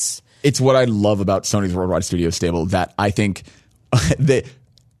 so it's what I love about Sony's worldwide studio stable, that I think they,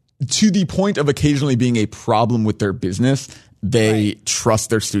 to the point of occasionally being a problem with their business, they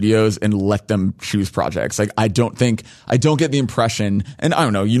trust their studios and let them choose projects. Like I don't get the impression, and I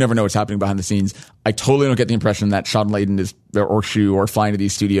don't know, you never know what's happening behind the scenes. I totally don't get the impression that Sean Layden is, or Shu, or flying to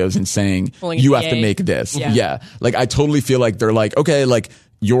these studios and saying, you have to make this. Yeah. Like I totally feel like they're like, okay, like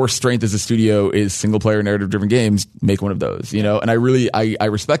your strength as a studio is single player narrative driven games, make one of those, you know? And I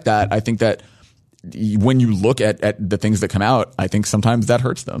respect that. I think that when you look at the things that come out, I think sometimes that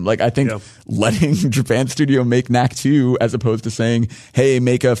hurts them. Like I think letting Japan studio make Knack 2 as opposed to saying, hey,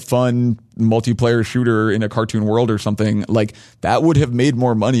 make a fun multiplayer shooter in a cartoon world or something, like that would have made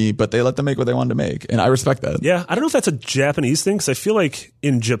more money, but they let them make what they wanted to make. And I respect that. Yeah. I don't know if that's a Japanese thing, because I feel like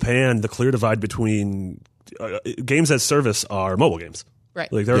in Japan, the clear divide between games as service are mobile games. Right.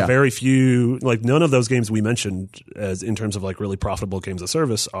 Like there are very few, like none of those games we mentioned as in terms of like really profitable games of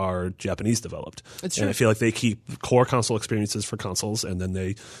service are Japanese developed. It's true. And I feel like they keep core console experiences for consoles and then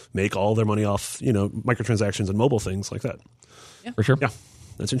they make all their money off, you know, microtransactions and mobile things like that. Yeah. For sure. Yeah.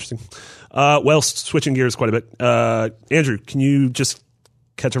 That's interesting. Well, switching gears quite a bit. Andrew, can you just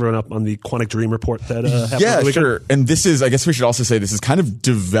catch everyone up on the Quantic Dream report that happened? Yeah, sure. And this is, I guess we should also say, this is kind of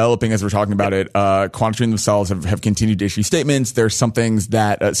developing as we're talking about it. Quantic Dream themselves have continued to issue statements. There's some things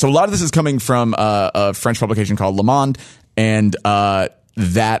that, so a lot of this is coming from a French publication called Le Monde, and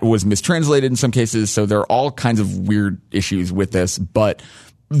that was mistranslated in some cases. So there are all kinds of weird issues with this, but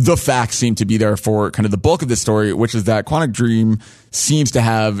the facts seem to be there for kind of the bulk of this story, which is that Quantic Dream seems to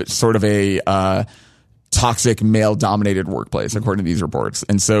have sort of a toxic male-dominated workplace, according to these reports.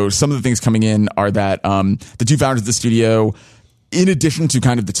 And so some of the things coming in are that the two founders of the studio, in addition to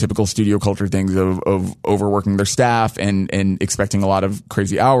kind of the typical studio culture things of overworking their staff and expecting a lot of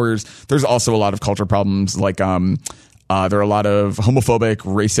crazy hours, there's also a lot of culture problems. Like there are a lot of homophobic,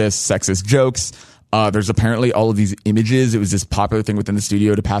 racist, sexist jokes. There's apparently all of these images. It was this popular thing within the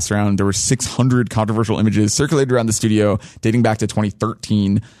studio to pass around. There were 600 controversial images circulated around the studio dating back to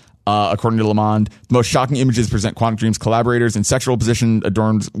 2013. According to Le Monde, the most shocking images present Quantic Dream's collaborators in sexual position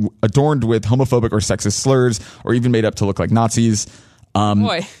adorned with homophobic or sexist slurs, or even made up to look like Nazis.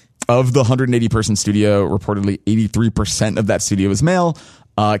 Boy. Of the 180-person studio, reportedly 83% of that studio is male.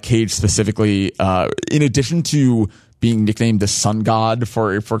 Cage specifically, in addition to being nicknamed the sun god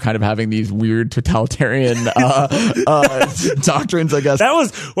for kind of having these weird totalitarian doctrines, I guess. That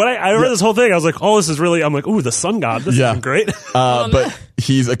was when I read this whole thing. I was like, "Oh, this is really." I'm like, "Ooh, the sun god. This is great." But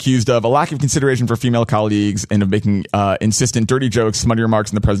he's accused of a lack of consideration for female colleagues and of making insistent dirty jokes, smutty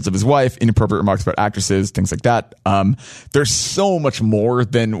remarks in the presence of his wife, inappropriate remarks about actresses, things like that. There's so much more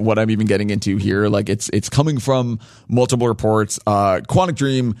than what I'm even getting into here. Like it's coming from multiple reports. Quantic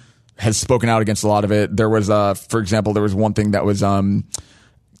Dream has spoken out against a lot of it. There was, for example, there was one thing that was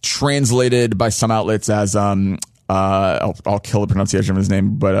translated by some outlets as I'll kill the pronunciation of his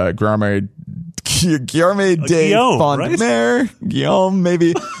name, but Guillaume de Fontenay, right? Guillaume,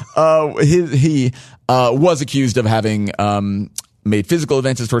 maybe. He was accused of having made physical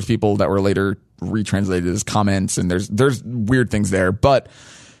advances towards people that were later retranslated as comments, and there's weird things there, but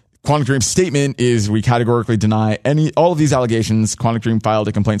Quantic Dream's statement is, we categorically deny all of these allegations. Quantic Dream filed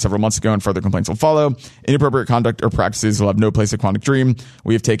a complaint several months ago and further complaints will follow. Inappropriate conduct or practices will have no place at Quantic Dream.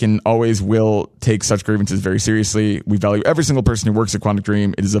 We have taken, always will take such grievances very seriously. We value every single person who works at Quantic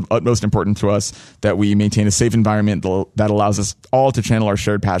Dream. It is of utmost importance to us that we maintain a safe environment that allows us all to channel our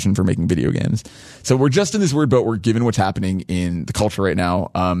shared passion for making video games. So we're just in this weird boat. We're given what's happening in the culture right now,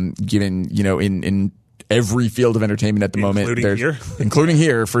 given, you know, in every field of entertainment at the moment, including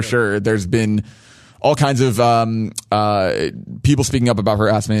here for sure. There's been all kinds of people speaking up about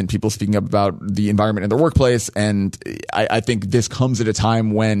harassment, people speaking up about the environment in their workplace, and I think this comes at a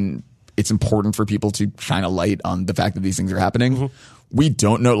time when it's important for people to shine a light on the fact that these things are happening. we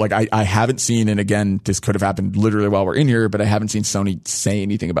don't know. Like, I haven't seen, and again, this could have happened literally while we're in here, but I haven't seen Sony say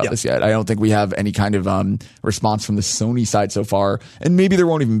anything about this yet. I don't think we have any kind of response from the Sony side so far, and maybe there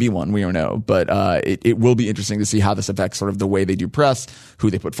won't even be one. We don't know, but it will be interesting to see how this affects sort of the way they do press, who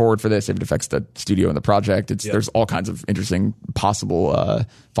they put forward for this, if it affects the studio and the project. There's all kinds of interesting possible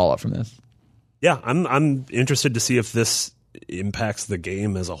fallout from this. Yeah, I'm interested to see if this impacts the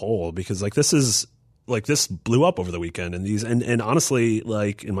game as a whole, because like this blew up over the weekend, and honestly,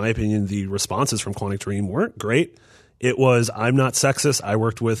 like in my opinion, the responses from Quantic Dream weren't great. It was, I'm not sexist or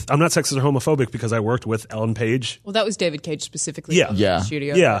homophobic because I worked with Ellen Page. Well, that was David Cage specifically. Yeah. Of Yeah. The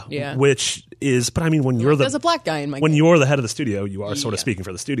studio. Yeah. Which is, but I mean, when you're There's a black guy in my when game. you're the head of the studio, you are sort of speaking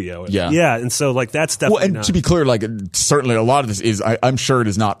for the studio. Yeah. And so like that's definitely Well, and not, to be clear, like certainly a lot of this is, I'm sure it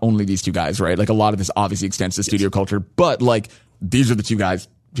is not only these two guys, right? Like a lot of this obviously extends to studio culture, but like these are the two guys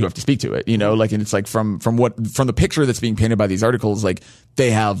who have to speak to it, you know, like, and it's like from the picture that's being painted by these articles, like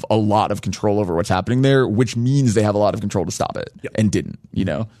they have a lot of control over what's happening there, which means they have a lot of control to stop it and didn't, you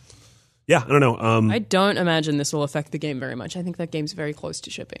know? Yeah, I don't know. I don't imagine this will affect the game very much. I think that game's very close to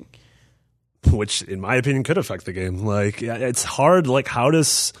shipping. Which in my opinion could affect the game. Like, yeah, it's hard. Like, how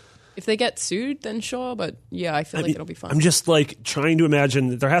does, If they get sued, then sure, but yeah, I feel like it'll be fine. I'm just like trying to imagine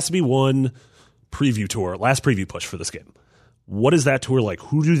that there has to be one preview tour, last preview push for this game. What is that tour like?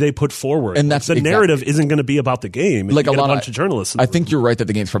 Who do they put forward? And that's the narrative isn't going to be about the game. Like a bunch of journalists. I think you're right that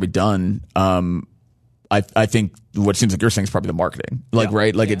the game's probably done. I think what seems like you're saying is probably the marketing. Like,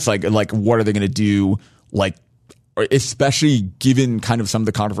 right? Like, it's like what are they going to do? Like, especially given kind of some of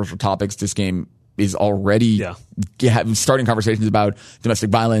the controversial topics this game is already starting conversations about domestic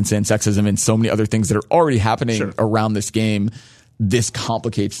violence and sexism and so many other things that are already happening around this game. This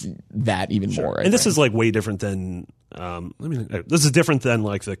complicates that even more. And this is like way different than, this is different than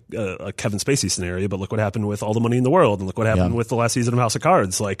like the Kevin Spacey scenario, but look what happened with All the Money in the World and look what happened with the last season of House of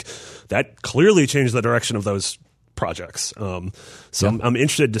Cards. Like that clearly changed the direction of those projects. I'm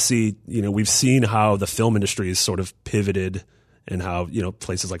interested to see, you know, we've seen how the film industry has sort of pivoted and how, you know,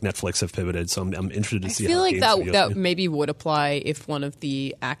 places like Netflix have pivoted. So I'm interested to see how I feel like games that maybe would apply if one of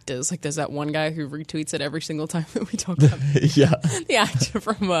the actors, like there's that one guy who retweets it every single time that we talk about the actor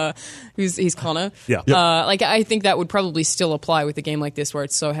from he's Connor. Yeah. Like I think that would probably still apply with a game like this where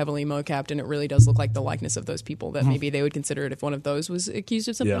it's so heavily mocapped and it really does look like the likeness of those people that maybe they would consider it if one of those was accused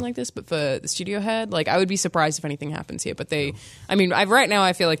of something like this. But for the studio head, like I would be surprised if anything happens here. But right now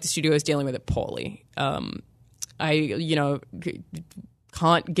I feel like the studio is dealing with it poorly. I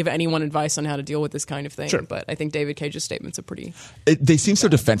can't give anyone advice on how to deal with this kind of thing, but I think David Cage's statements are pretty... They seem so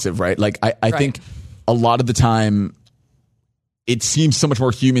defensive, right? Like, I think a lot of the time it seems so much more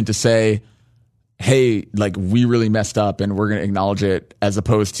human to say, hey, like, we really messed up and we're going to acknowledge it, as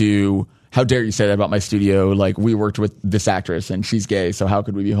opposed to, how dare you say that about my studio? Like, we worked with this actress and she's gay, so how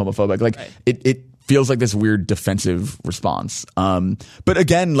could we be homophobic? Like, it feels like this weird defensive response. But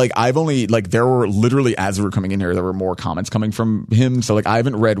again, like there were literally, as we were coming in here, there were more comments coming from him. So like I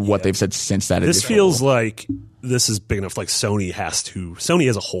haven't read what they've said since that. This feels like this is big enough. Like Sony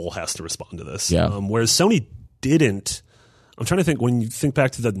as a whole has to respond to this. Yeah. Whereas Sony didn't. I'm trying to think, when you think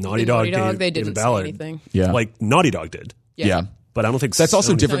back to the Naughty Dog, they didn't say anything. Yeah. Like Naughty Dog did. Yeah. But I don't think that's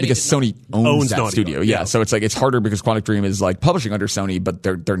also different because Sony owns that Naughty studio. Dog. Yeah. So it's like, it's harder because Quantic Dream is like publishing under Sony, but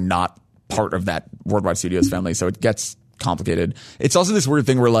they're not part of that Worldwide Studios family. So it gets complicated. It's also this weird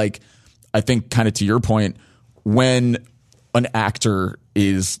thing where, like, I think kind of to your point, when an actor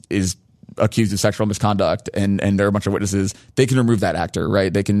is accused of sexual misconduct and there are a bunch of witnesses, they can remove that actor,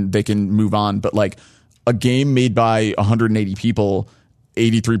 right? They can move on. But like a game made by 180 people,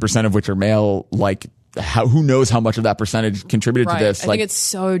 83% of which are male, like, who knows how much of that percentage contributed to this? I think it's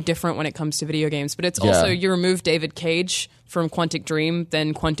so different when it comes to video games, but it's also, you remove David Cage from Quantic Dream,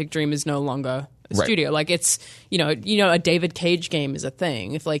 then Quantic Dream is no longer a studio. Like it's, a David Cage game is a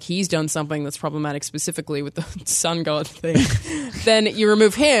thing. If like he's done something that's problematic specifically with the Sun God thing, then you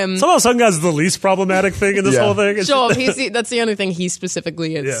remove him. Somehow Sun God's the least problematic thing in this whole thing. It's sure, that's the only thing he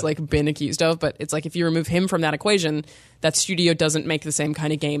specifically has like been accused of. But it's like if you remove him from that equation, that studio doesn't make the same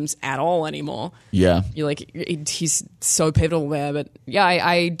kind of games at all anymore. Yeah. You're like, he's so pivotal there. But yeah,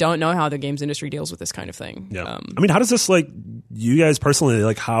 I don't know how the games industry deals with this kind of thing. Yeah. I mean, how does this, like, you guys personally,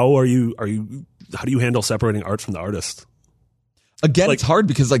 like, how do you handle separating art from the artist? Again, like, it's hard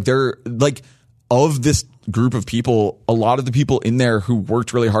because like they're like, of this group of people, a lot of the people in there who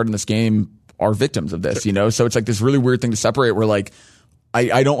worked really hard in this game are victims of this, So it's like this really weird thing to separate where like,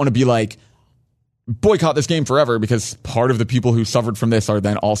 I don't want to be like, boycott this game forever because part of the people who suffered from this are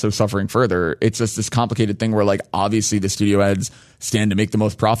then also suffering further. It's just this complicated thing where like obviously the studio heads stand to make the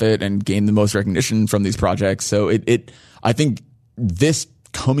most profit and gain the most recognition from these projects. So I think this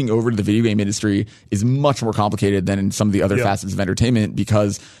coming over to the video game industry is much more complicated than in some of the other facets of entertainment,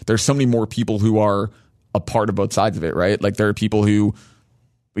 because there's so many more people who are a part of both sides of it, right? Like there are people who,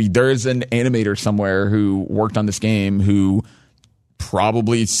 there's an animator somewhere who worked on this game who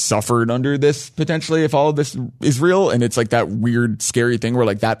probably suffered under this potentially if all of this is real. And it's like that weird, scary thing where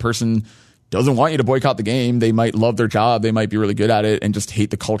like that person doesn't want you to boycott the game. They might love their job. They might be really good at it and just hate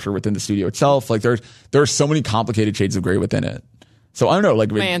the culture within the studio itself. Like there are so many complicated shades of gray within it. So I don't know.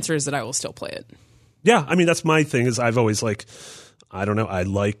 Like my answer is that I will still play it. Yeah, I mean that's my thing. Is I've always like, I don't know. I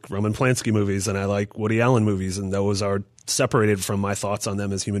like Roman Polanski movies and I like Woody Allen movies, and those are separated from my thoughts on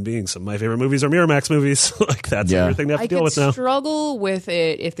them as human beings. Some of my favorite movies are Miramax movies. Like that's everything they have to deal with now. I could struggle with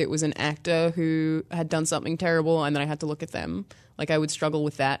it if it was an actor who had done something terrible and then I had to look at them. Like I would struggle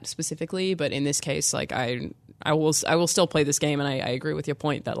with that specifically, but in this case, like I will still play this game, and I agree with your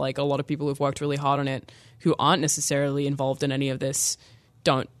point that like a lot of people who've worked really hard on it who aren't necessarily involved in any of this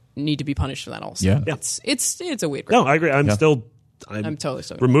don't need to be punished for that also. Yeah. It's a weird No, I agree. I'm totally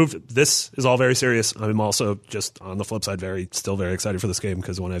still removed. This is all very serious. I'm also just on the flip side still very excited for this game,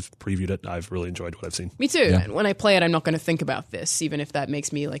 because when I've previewed it, I've really enjoyed what I've seen. Me too. And when I play it, I'm not going to think about this, even if that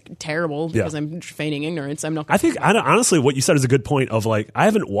makes me like terrible because I'm feigning ignorance. I'm not. I think honestly, what you said is a good point. Of like, I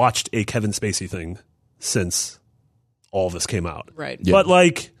haven't watched a Kevin Spacey thing since all this came out. Right. Yeah. But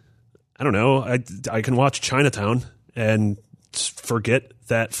like, I don't know. I can watch Chinatown and forget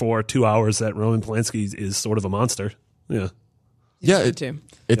that for 2 hours that Roman Polanski is sort of a monster. Yeah. Yeah,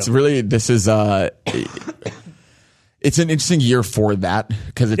 it's really, this is it's an interesting year for that,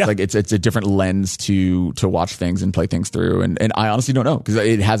 because it's like it's a different lens to watch things and play things through, and I honestly don't know, because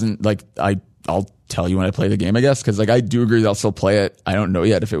it hasn't, like, I'll tell you when I play the game, I guess, because like I do agree that I'll still play it. I don't know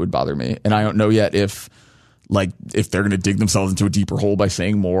yet if it would bother me, and I don't know yet if they're going to dig themselves into a deeper hole by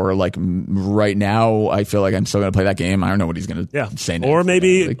saying more. Like right now, I feel like I'm still going to play that game. I don't know what he's going to say next. Or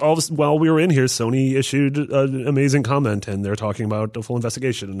maybe while we were in here, Sony issued an amazing comment, and they're talking about a full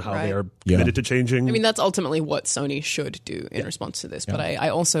investigation and how they are committed to changing. I mean, that's ultimately what Sony should do in response to this. But I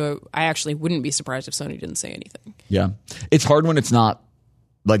actually wouldn't be surprised if Sony didn't say anything. Yeah. It's hard when it's not,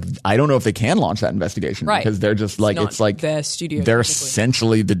 like, I don't know if they can launch that investigation, because they're just like, it's like their studio. They're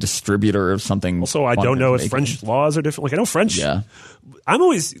essentially the distributor of something. Also, I don't know if French laws are different. Like, I know French. Yeah. I'm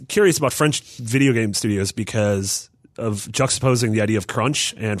always curious about French video game studios because of juxtaposing the idea of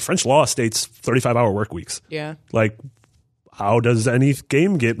crunch, and French law states 35-hour work weeks. Yeah. Like, how does any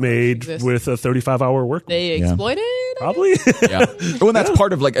game get made with a 35-hour work week? They exploit it? Probably. Yeah. Well, that's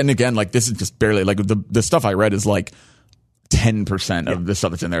part of, like, and again, like, this is just barely, like, the stuff I read is like 10% of the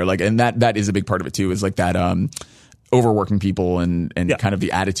stuff that's in there. Like, and that is a big part of it too, is like that overworking people and kind of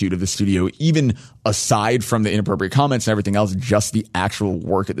the attitude of the studio, even aside from the inappropriate comments and everything else, just the actual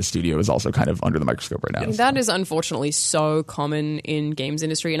work at the studio is also kind of under the microscope right now. And that is unfortunately so common in games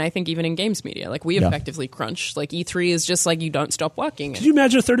industry, and I think even in games media. Like, we effectively crunch. Like, E3 is just like, you don't stop working. Could you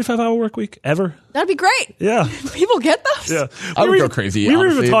imagine a 35-hour work week ever? That'd be great. Yeah. People get those. Yeah. I would go crazy. We were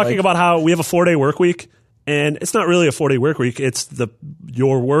even talking about how we have a 4-day work week. And it's not really a 4-day work week. It's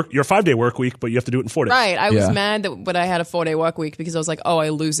your 5-day work week, but you have to do it in 4 days. Right. I was mad that I had a 4-day work week, because I was like, oh, I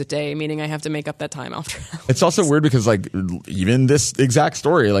lose a day, meaning I have to make up that time after. It's also weird because, like, even this exact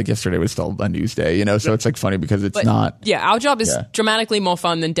story, like yesterday was still a news day, you know? So it's like funny because it's not. Yeah. Our job is dramatically more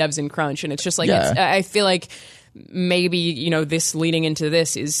fun than devs in crunch. And it's just like, I feel like maybe, you know, this leading into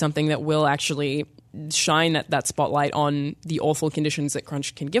this is something that will actually shine that spotlight on the awful conditions that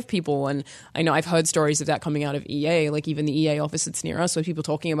crunch can give people. And I know I've heard stories of that coming out of EA, like even the EA office that's near us, with people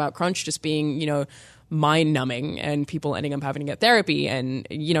talking about crunch just being, you know, mind numbing, and people ending up having to get therapy. And,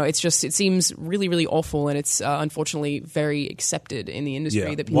 you know, it seems really, really awful. And it's unfortunately very accepted in the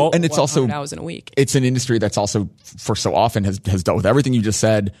industry that people and it's work also 100 hours in a week. It's an industry that's also, for so often, has dealt with everything you just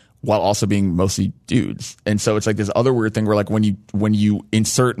said, while also being mostly dudes. And so it's like this other weird thing where, like, when you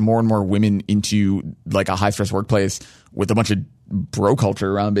insert more and more women into, like, a high stress workplace with a bunch of bro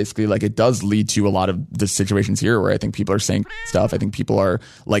culture around, basically, like, it does lead to a lot of the situations here where I think people are saying stuff. I think people are,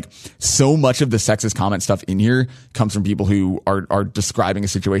 like, so much of the sexist comment stuff in here comes from people who are describing a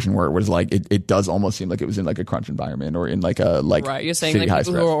situation where it was like, it does almost seem like it was in, like, a crunch environment, or in, like, a, like, right. You're saying, like,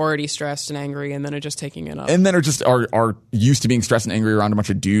 people who are already stressed and angry and then are just taking it up. And then are used to being stressed and angry around a bunch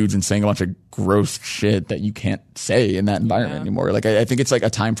of dudes and saying a bunch of gross shit that you can't say in that environment anymore. Like, I think it's like a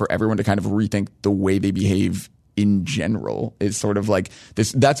time for everyone to kind of rethink the way they behave in general. Is sort of like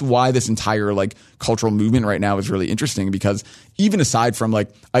this. That's why this entire, like, cultural movement right now is really interesting, because even aside from, like,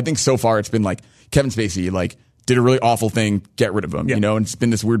 I think so far it's been like Kevin Spacey, like, did a really awful thing, get rid of him, you know, and it's been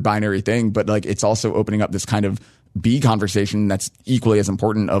this weird binary thing, but, like, it's also opening up this kind of B conversation that's equally as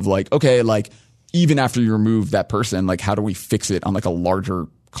important of, like, okay, like, even after you remove that person, like how do we fix it on like a larger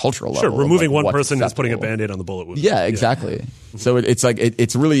cultural level? Sure, removing of, like, one what's person is putting a acceptable? Band-Aid on the bullet wound. Yeah, exactly. So it's like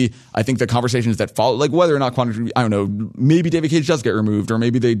it's really, I think the conversations that follow, like whether or not Quantum, I don't know, maybe David Cage does get removed, or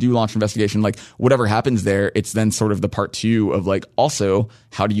maybe they do launch an investigation. Like whatever happens there, it's then sort of the part 2 of like also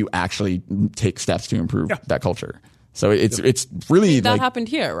how do you actually take steps to improve that culture. So it's really that like happened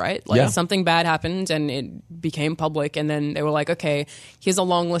here, right? Like Yeah. something bad happened and it became public, and then they were like, okay, here's a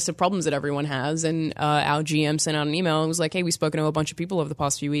long list of problems that everyone has, and our GM sent out an email and was like, hey, we've spoken to a bunch of people over the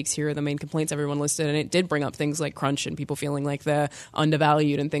past few weeks. Here are the main complaints everyone listed, and it did bring up things like crunch and people feeling like they're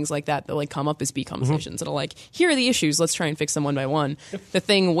undervalued and things like that like come up as B conversations that are like, here are the issues, let's try and fix them one by one. The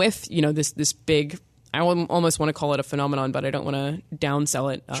thing with this big, I almost want to call it a phenomenon, but I don't want to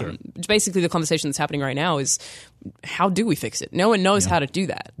downsell it. Basically, the conversation that's happening right now is how do we fix it? No one knows how to do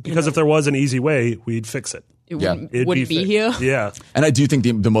that. Because if there was an easy way, we'd fix it. It Yeah. wouldn't be fixed. here. Yeah. And I do think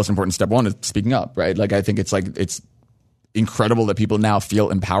the most important step 1 is speaking up, right? Like I think it's incredible that people now feel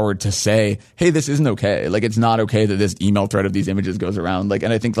empowered to say, hey, this isn't okay. Like it's not okay that this email thread of these images goes around. Like,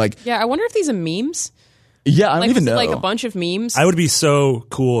 and I think like, Yeah, I wonder if these are memes. yeah, I don't Like, even this is know. like a bunch of memes. I would be so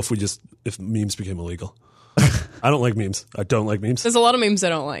cool if memes became illegal. I don't like memes. I don't like memes. There's a lot of memes I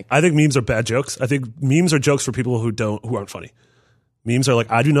don't like. I think memes are bad jokes. I think memes are jokes for people who aren't funny. Memes are like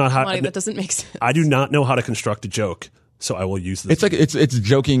that doesn't make sense. I do not know how to construct a joke, so I will use this. It's like it's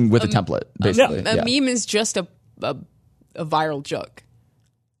joking with a template, basically. A meme is just a viral joke.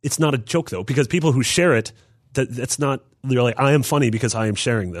 It's not a joke though, because people who share it, that's not. They're like, I am funny because I am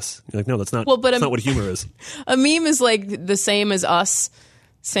sharing this. You're like, no, that's not. Well, but that's not what humor is. A meme is like the same as us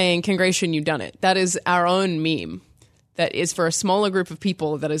saying, "Congratulations, you've done it." That is our own meme. That is for a smaller group of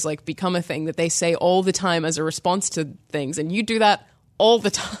people. That has like become a thing that they say all the time as a response to things, and you do that all the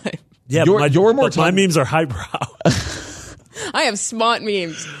time. Yeah, You're more my memes are highbrow. I have smart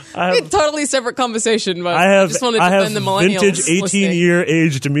memes. It's a totally separate conversation, but I just wanted to defend the millennials. vintage listening. 18-year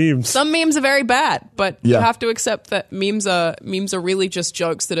aged memes. Some memes are very bad, but you Yeah. have to accept that memes are really just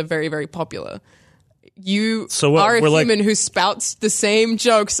jokes that are very, very popular. You are a human who spouts the same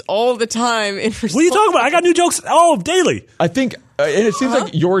jokes all the time. What are you talking about? I got new jokes daily. I think, and it seems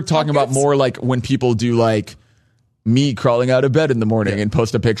like you're talking about more like when people do like me crawling out of bed in the morning and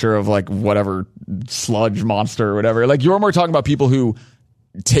post a picture of like whatever sludge monster or whatever. Like you're more talking about people who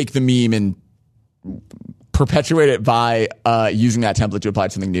take the meme and perpetuate it by using that template to apply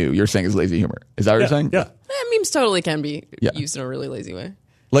to something new. You're saying is lazy humor. Is that what you're saying? Yeah. Memes totally can be used in a really lazy way.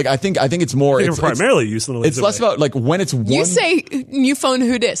 Like I think it's more. It's primarily used in a lazy It's less way. about like when it's one. You say new phone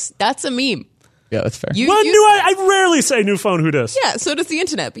who dis. That's a meme. Yeah, that's fair. I rarely say new phone who dis. Yeah, so does the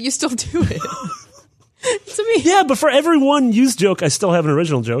internet, but you still do it. It's a meme. Yeah, but for every one used joke, I still have an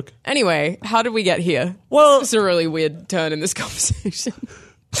original joke. Anyway, how did we get here? Well, It's a really weird turn in this conversation.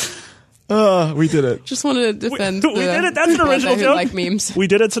 We did it. Just wanted to defend. we did it. That's an original joke. Like memes. We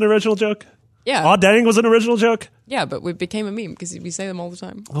did it. It's an original joke. Yeah. Aw dang was an original joke. Yeah, but we became a meme because we say them all the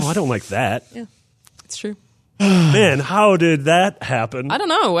time. Oh, I don't like that. Yeah, it's true. Man, how did that happen? I don't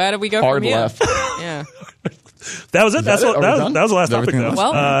know. Where did we go Hard from here? left. Yeah. That was it. that it? Are we done? That was the last Is topic. everything Though.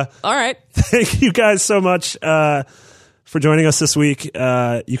 else? Well, all right. Thank you guys so much for joining us this week.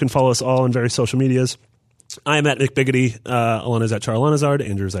 You can follow us all on various social medias. I am at Nick Biggity. Alana's at Charlanazard.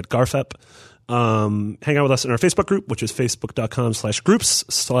 Andrew's at Garfep. Hang out with us in our Facebook group, which is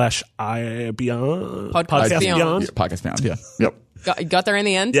facebook.com/groups/Podcast Podcast Beyond. Podcast Beyond. Yeah. Yep. Got there in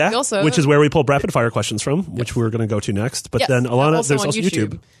the end. Yeah, We also, which is where we pull rapid fire questions from, which we're going to go to next. But Yes, then Alana, also there's on also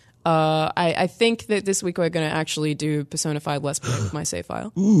YouTube. I think that this week we're going to actually do Persona 5 Let's Play with my save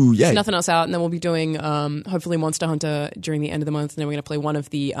file. Ooh, yeah. There's nothing else out, and then we'll be doing hopefully Monster Hunter during the end of the month, and then we're going to play one of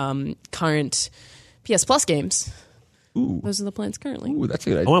the current PS Plus games. Ooh. Those are the plans currently. Ooh, that's a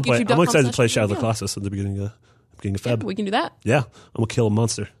good I idea. want to play. I'm excited to play Shadow of the YouTube.com/. Colossus at the beginning of Feb. We can do that. Yeah, I'm gonna kill a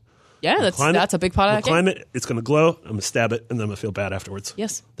monster. Yeah, Climb it. that's a big part I'm of that gonna game. climb it. It's gonna glow. I'm gonna stab it, and then I'm gonna feel bad afterwards.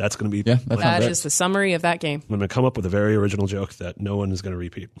 Yes. That's gonna be. Yeah, that what sounds That great. is the summary of that game I'm gonna come up with a very original joke that no one is gonna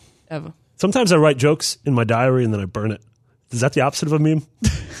repeat. ever. Sometimes I write jokes in my diary and then I burn it. Is that the opposite of a meme?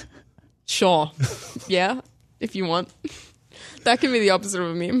 Sure. Yeah, if you want. That can be the opposite of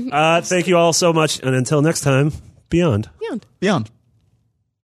a meme. Thank you all so much, and until next time, beyond. Beyond. Beyond.